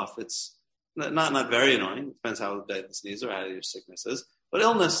throws you off, it's not very annoying. It depends how bad the sneeze or how your sickness is. But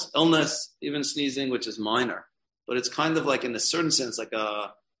illness, even sneezing, which is minor, but it's kind of like in a certain sense, like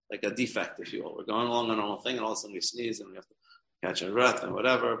a defect, if you will. We're going along a normal thing, and all of a sudden we sneeze, and we have to catch our breath and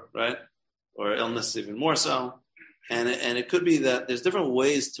whatever, right? Or illness even more so. And it could be that there's different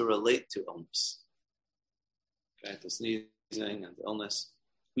ways to relate to illness. Okay, to sneezing and to illness.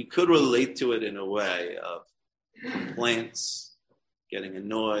 We could relate to it in a way of complaints, getting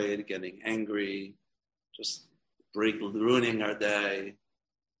annoyed, getting angry, just ruining our day.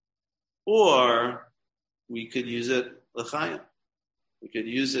 Or we could use it l'chaim. We could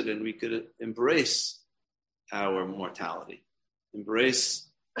use it and we could embrace our mortality. Embrace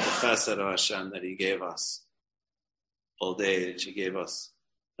the chesed of Hashem that He gave us. Old age, He gave us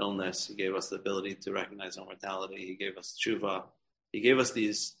illness, He gave us the ability to recognize our mortality, He gave us tshuva, He gave us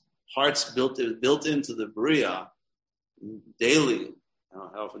these hearts built into the bria daily.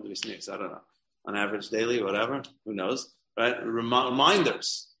 How often do we sneeze? I don't know. On average, daily, whatever, who knows, right?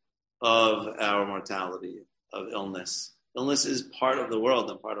 Reminders of our mortality, of illness. Illness is part of the world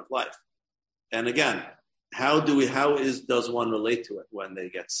and part of life. And again, does one relate to it when they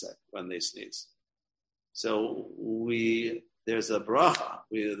get sick, when they sneeze? So there's a bracha.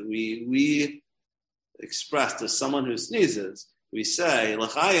 We express to someone who sneezes, we say,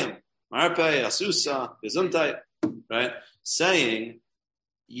 l'chaim, marpeh, asusa, gesundheit, right? Saying,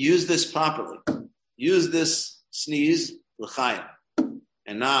 use this properly. Use this sneeze, l'chaim,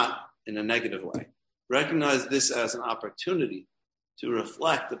 and not in a negative way. Recognize this as an opportunity to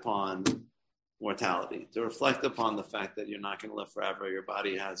reflect upon mortality, to reflect upon the fact that you're not going to live forever. Your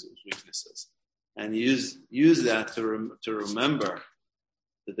body has its weaknesses. And use that to remember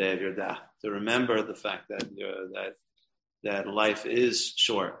the day of your death, to remember the fact that life is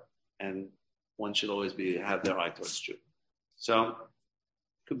short, and one should always have their eye towards truth. So, it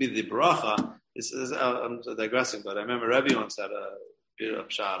could be the bracha. I'm digressing, but I remember Rebbe once had a beautiful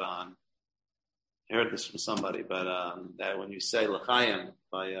shot on. I heard this from somebody, but that when you say l'chaim,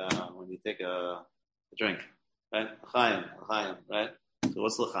 when you take a drink, right? L'chaim, right? So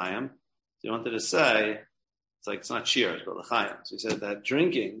what's l'chaim? So he wanted to say, it's not cheers, but l'chaim. So he said that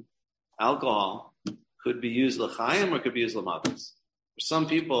drinking alcohol could be used l'chaim or could be used l'mavis. For some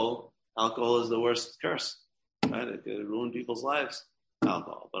people, alcohol is the worst curse, right? It could ruin people's lives,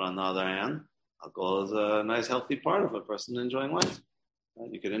 alcohol. But on the other hand, alcohol is a nice, healthy part of a person enjoying life.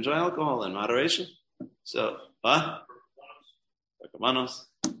 Right? You could enjoy alcohol in moderation. So, but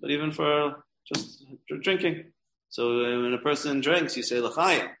even for just drinking. So when a person drinks, you say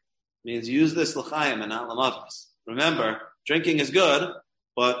l'chaim. Means use this l'chaim and not l'mavis. Remember, drinking is good,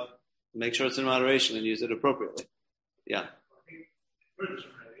 but make sure it's in moderation and use it appropriately. Yeah.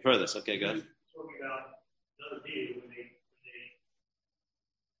 Furthest, okay, good. Talking about another day when they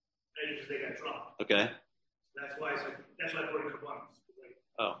got drunk. Okay. That's why I put it in once.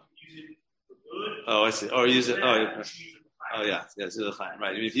 Oh. Use it for good. Oh, I see. Or use it. Oh, yeah. Yes, l'chaim.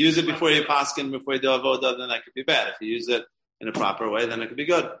 Right. If you use it before you paskin, before you do avodah, then that could be bad. If you use it in a proper way, then it could be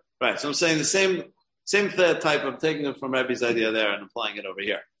good. Right. So I'm saying the same type of taking it from Rebbe's idea there and applying it over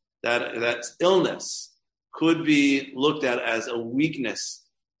here. That illness could be looked at as a weakness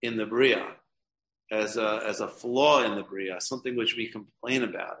in the bria, as a flaw in the bria, something which we complain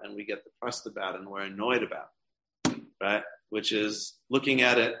about and we get depressed about and we're annoyed about, right? Which is looking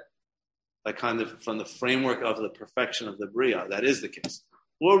at it like kind of from the framework of the perfection of the bria. That is the case.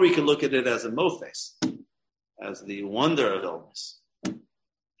 Or we could look at it as a mofes, as the wonder of illness,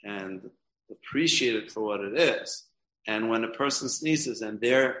 and appreciate it for what it is. And when a person sneezes and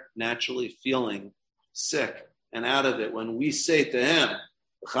they're naturally feeling sick and out of it, when we say to him,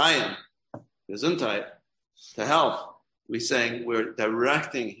 Chaim, Gesundheit, to health, we're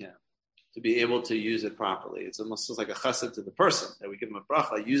directing him to be able to use it properly. It's almost like a chesed to the person that we give him a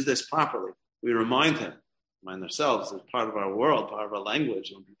bracha, use this properly. We remind ourselves as part of our world, part of our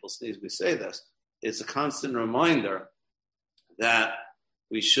language. When people sneeze, we say this. It's a constant reminder that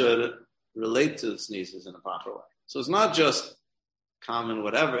we should relate to the sneezes in a proper way. So it's not just common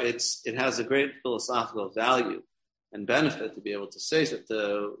whatever. It has a great philosophical value and benefit to be able to say it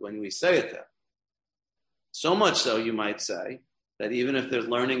when we say it there. So much so, you might say, that even if there's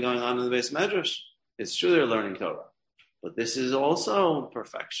learning going on in the Beis Medrash, it's true they're learning Torah. But this is also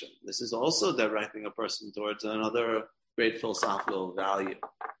perfection. This is also directing a person towards another great philosophical value.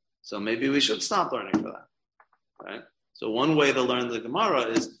 So maybe we should stop learning for that, right? So one way to learn the Gemara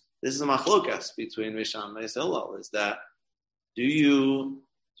is, this is a machlokas between Rishon and Hillel, is that do you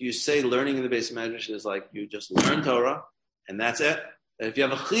say learning in the Beis Medrash is like you just learn Torah and that's it? If you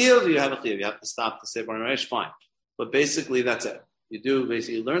have a chiyuv, you have a chiyuv. You have to stop to say Bar Midrash, fine. But basically that's it.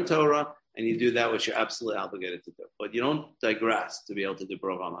 You learn Torah and you do that which you're absolutely obligated to do. But you don't digress to be able to do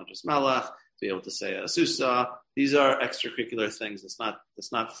Brov HaMadrash Melech, to be able to say Asusa. These are extracurricular things. It's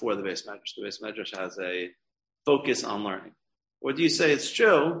not for the Beis Medrash. The Beis Medrash has a focus on learning. Or do you say it's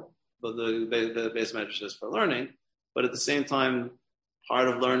true, but the Beis Medrash is for learning, but at the same time, part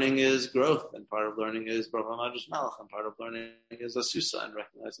of learning is growth, and part of learning is Brov HaMadrash Melech, and part of learning is Asusa, and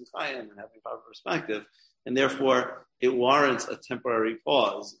recognizing Chayim, and having proper perspective. And therefore, it warrants a temporary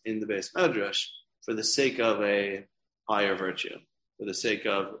pause in the Beis Medrash for the sake of a higher virtue, for the sake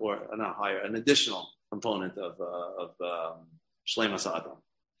of, or not higher, an additional component of Shleimas Adam,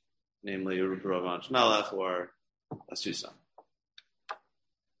 namely Brov HaMadrash Melech or Asusa.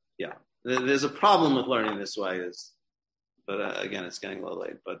 Yeah, there's a problem with learning this way, but again, it's getting a little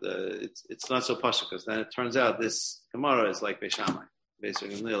late. But it's not so pashut, because then it turns out this Gemara is like Beis Shammai. Beis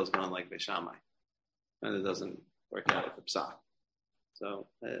Gamliel is going like Beis Shammai, and it doesn't work out with the psak. So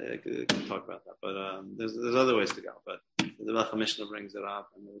I could talk about that, but there's other ways to go. But the Melech Mishnah brings it up,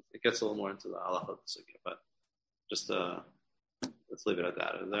 and it gets a little more into the halacha sugya. But just let's leave it at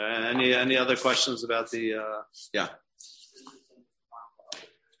that. Are there any other questions about the? Yeah.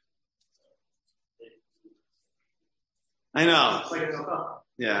 I know.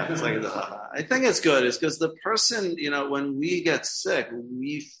 Yeah, it's like I think it's good. It's because the person, when we get sick,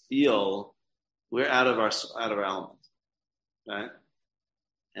 we feel we're out of our element, right?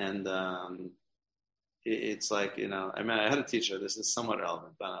 And it's like, I had a teacher. This is somewhat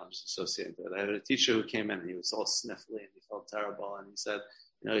relevant, but I'm just associating with it. I had a teacher who came in and he was all sniffly and he felt terrible, and he said,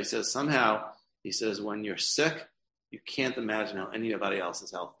 he says when you're sick, you can't imagine how anybody else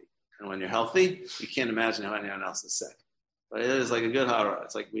is healthy, and when you're healthy, you can't imagine how anyone else is sick. But it is like a good hara.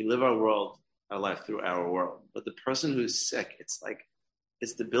 It's like we live our life through our world. But the person who's sick,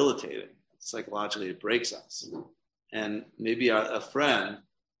 it's debilitating. Psychologically, it breaks us. And maybe a friend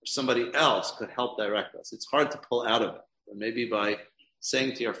or somebody else could help direct us. It's hard to pull out of it. But maybe by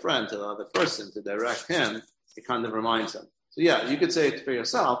saying to your friend, to the other person, to direct him, it kind of reminds him. So yeah, you could say it for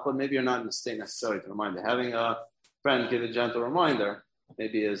yourself, but maybe you're not in the state necessarily to remind it. Having a friend give a gentle reminder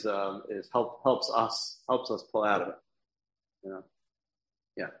maybe helps us pull out of it.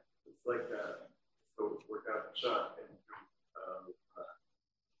 Yeah. It's like work out the shot, and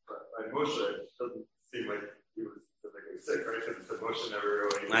but Moshe, it doesn't seem like he was sick, right? Because Moshe never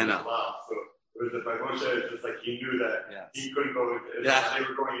really. I know. So it was by Moshe, it's just like he knew that he couldn't go into it. Yeah. They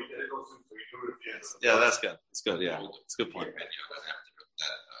were going into it, so he knew it at the end. Yeah, that's good. That's good. Yeah, it's a good point.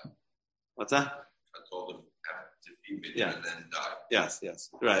 What's that? I told him to feed me and then die. Yes.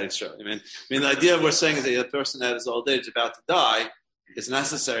 Right, it's true. I mean, the idea we're saying is that a person that is old age about to die is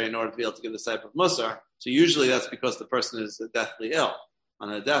necessary in order to be able to give this type of musar. So usually that's because the person is deathly ill on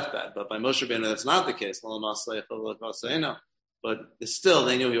a deathbed. But by Moshe Rabbeinu, that's not the case. But still,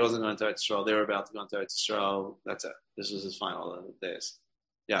 they knew he wasn't going to Eretz Yisrael. They were about to go into Eretz Yisrael. That's it. This was his final days.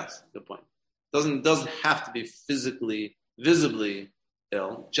 Yes, good point. Doesn't have to be physically, visibly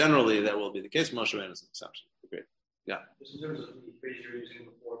ill. Generally, that will be the case. Moshe Rabbeinu is an exception. Agreed. Yeah. Just in terms of the phrase you were using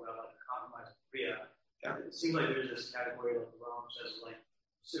before about compromise of Kriya, yeah. It seems like there's this category of the realm says like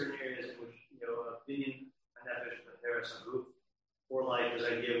certain areas in which opinion and that vision of Paris and group, or like this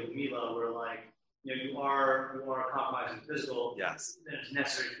idea with Mila where like you are compromising physical. Yes. Then it's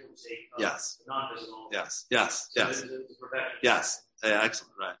necessary for the sake of yes. non-physical. Yes. So it's perfection. Yes. Yeah,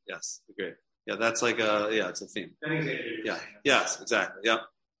 excellent. Right. Yes. Agreed. Yeah, that's like it's a theme. Yeah. Yes. Exactly. Yep.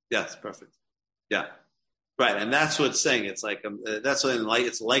 Yes. Perfect. Yeah. Right, and that's what it's saying. It's like that's what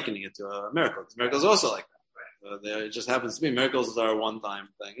it's likening it to a miracle. Because miracles are also like that. Right? It just happens to be miracles are one-time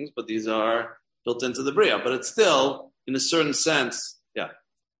things, but these are built into the bria. But it's still, in a certain sense,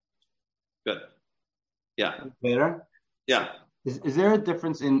 good. Yeah. Better. Yeah. Is there a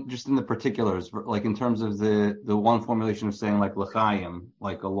difference in the particulars, like in terms of the one formulation of saying like l'chaim,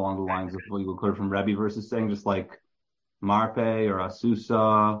 like along the lines of what you would from Rebbe versus saying just like marpe or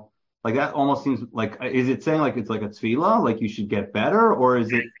asusa? Like that almost seems like, is it saying like it's like a tefillah, like you should get better, or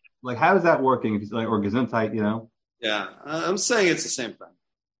is it like how is that working? If it's like or Gesundheit, Yeah, I'm saying it's the same thing,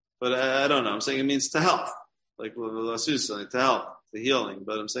 but I don't know. I'm saying it means to help, like to help, to healing.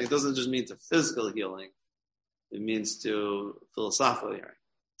 But I'm saying it doesn't just mean to physical healing. It means to philosophically hearing.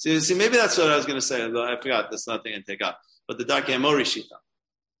 See, maybe that's what I was going to say. Although I forgot. That's nothing to take up. But the Darkei Amori Shita,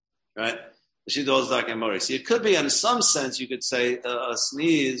 right? The Shita holds Darkei Amori. See, it could be, in some sense, you could say a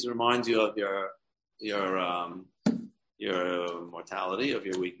sneeze reminds you of your mortality, of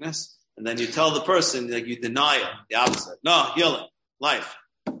your weakness, and then you tell the person, like, you deny it, the opposite. No, healing, life.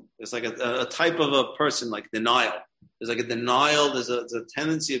 It's like a type of a person, like denial. There's like a denial. There's a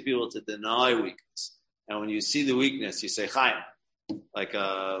tendency of people to deny weakness, and when you see the weakness, you say Chaim. Like,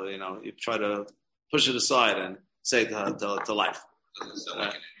 you try to push it aside and say to life. Like an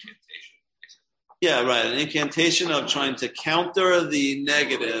incantation. Yeah, right. An incantation of trying to counter the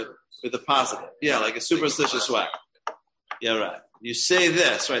negative with the positive. Yeah, like a superstitious way. Yeah, right. You say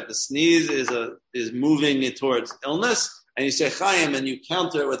this, right? The sneeze is moving it towards illness, and you say Chaim, and you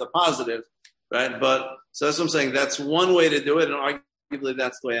counter it with a positive, right? But so that's what I'm saying. That's one way to do it, and arguably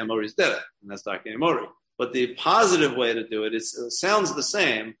that's the way Amoris did it, and that's Darkei Amori. But the positive way to do it, it sounds the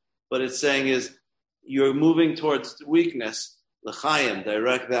same, but it's saying is you're moving towards weakness, l'chaim,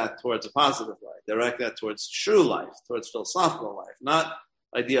 direct that towards a positive life, direct that towards true life, towards philosophical life, not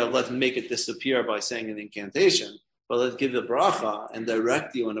idea of let's make it disappear by saying an incantation, but let's give the bracha and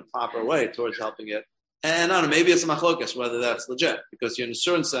direct you in a proper way towards helping it. And I don't know, maybe it's a machlokas, whether that's legit, because in a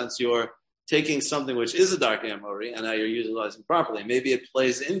certain sense, you're taking something which is a Darkei Amori, and now you're utilizing properly. Maybe it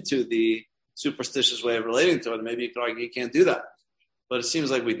plays into the superstitious way of relating to it. Maybe you could argue you can't do that, but it seems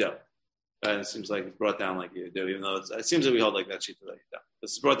like we do. Right? It seems like it's brought down like you do, even though it seems like we hold like that sheet that you do.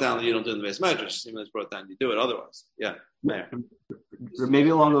 It's brought down that you don't do it in the base medrash. It seems like it's brought down you do it otherwise. Yeah, Mayor. Maybe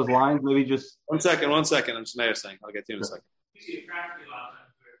along those lines, maybe just one second. I'm just Mayor saying. I'll get to you in a second. You see a practically a lot of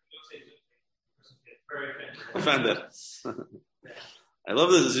times where you don't say Offended. I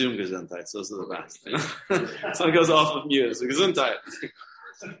love the Zoom Gesundheit. Those are the best. You know? Someone goes off of mute. It's a Gesundheit.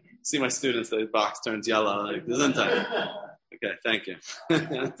 See my students, the box turns yellow. Like, Gesundheit. Okay, thank you.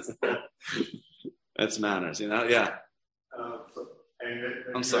 That's manners, you know? Yeah.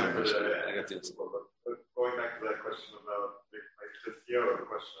 I'm sorry. I got to going back to that question about the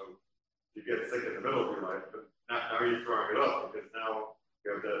question of you get sick in the middle of your life, but now you're throwing it off because now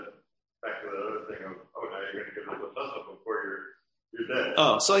you have that back to the other thing of, now you're going to give it a little before you're dead.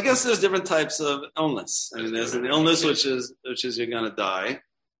 Oh, so I guess there's different types of illness. I mean, there's an illness which is you're going to die.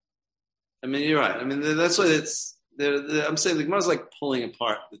 I mean, you're right. I mean, that's what it's. I'm saying the Gemara is like pulling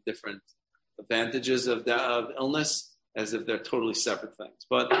apart the different advantages of illness as if they're totally separate things.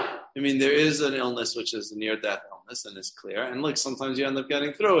 But I mean, there is an illness which is a near-death illness, and it's clear. And look, sometimes you end up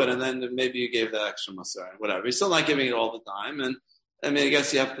getting through it, and then maybe you gave that extra masar, whatever. You're still not giving it all the time, and I mean, I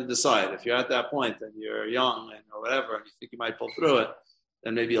guess you have to decide if you're at that point and you're young or whatever, and you think you might pull through it,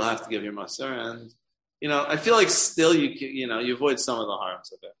 then maybe you'll have to give your masar. And I feel like still you avoid some of the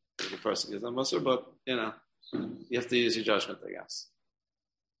harms of it. The person gives them masar, but you have to use your judgment, I guess.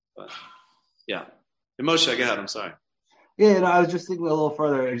 But yeah, Moshe, go ahead. I'm sorry. Yeah, I was just thinking a little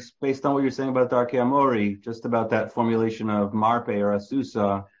further, just based on what you're saying about Darkei Amori, just about that formulation of marpe or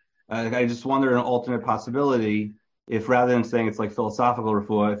asusa. I just wonder an alternate possibility if rather than saying it's like philosophical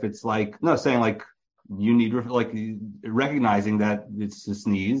refuah, if it's like saying like you need like recognizing that it's a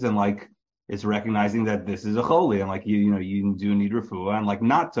sneeze and like it's recognizing that this is a choli and like you do need refuah and like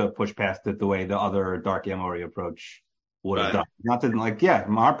not to push past it the way the other Darkei Amori approach would have done. Not to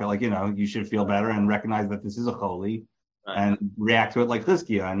marpe, like you should feel better and recognize that this is a choli. Right. And react to it like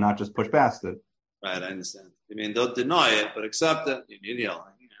Chizkiah and not just push past it. Right, I understand. I mean, don't deny it, but accept it. You need healing.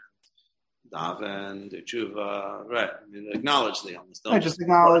 Daven, do tshuva. Right. I mean, acknowledge the illness. Don't just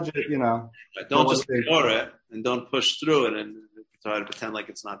acknowledge it, Right. Don't just ignore it and don't push through it and try to pretend like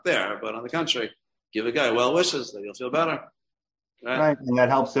it's not there. But on the contrary, give a guy well wishes that you'll feel better. Right. And that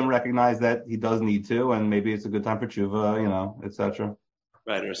helps him recognize that he does need to, and maybe it's a good time for tshuva, etc.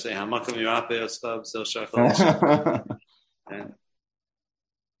 Right, or say, Hamakam Yirape Ostav, Zel Shachal. And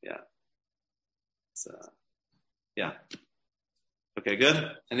yeah. So, yeah. Okay,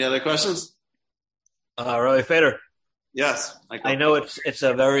 good. Any other questions? Rabbi Feder. Yes. I know it's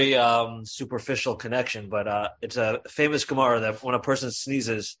a very superficial connection, but it's a famous Gemara that when a person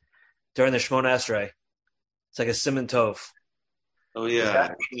sneezes during the Shemona Esrei, it's like a siman tov. Oh yeah,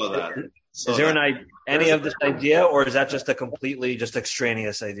 I know that. Is there any of this idea, or is that just a completely just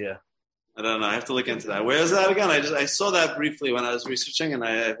extraneous idea? I don't know. I have to look into that. Where is that again? I saw that briefly when I was researching, and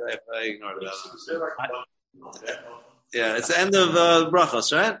I ignored it. Yeah, it's the end of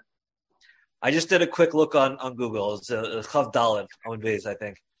brachos, right? I just did a quick look on Google. It's Chav Daled on base, I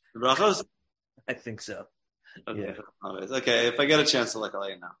think. Brachos? I think so. Okay. Yeah. Okay. If I get a chance to look, I'll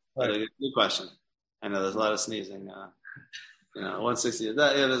let you know. Right. Good question. I know there's a lot of sneezing. 160.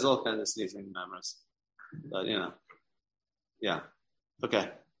 There's all kinds of sneezing memories. But yeah. Okay.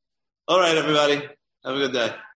 All right, everybody. Have a good day.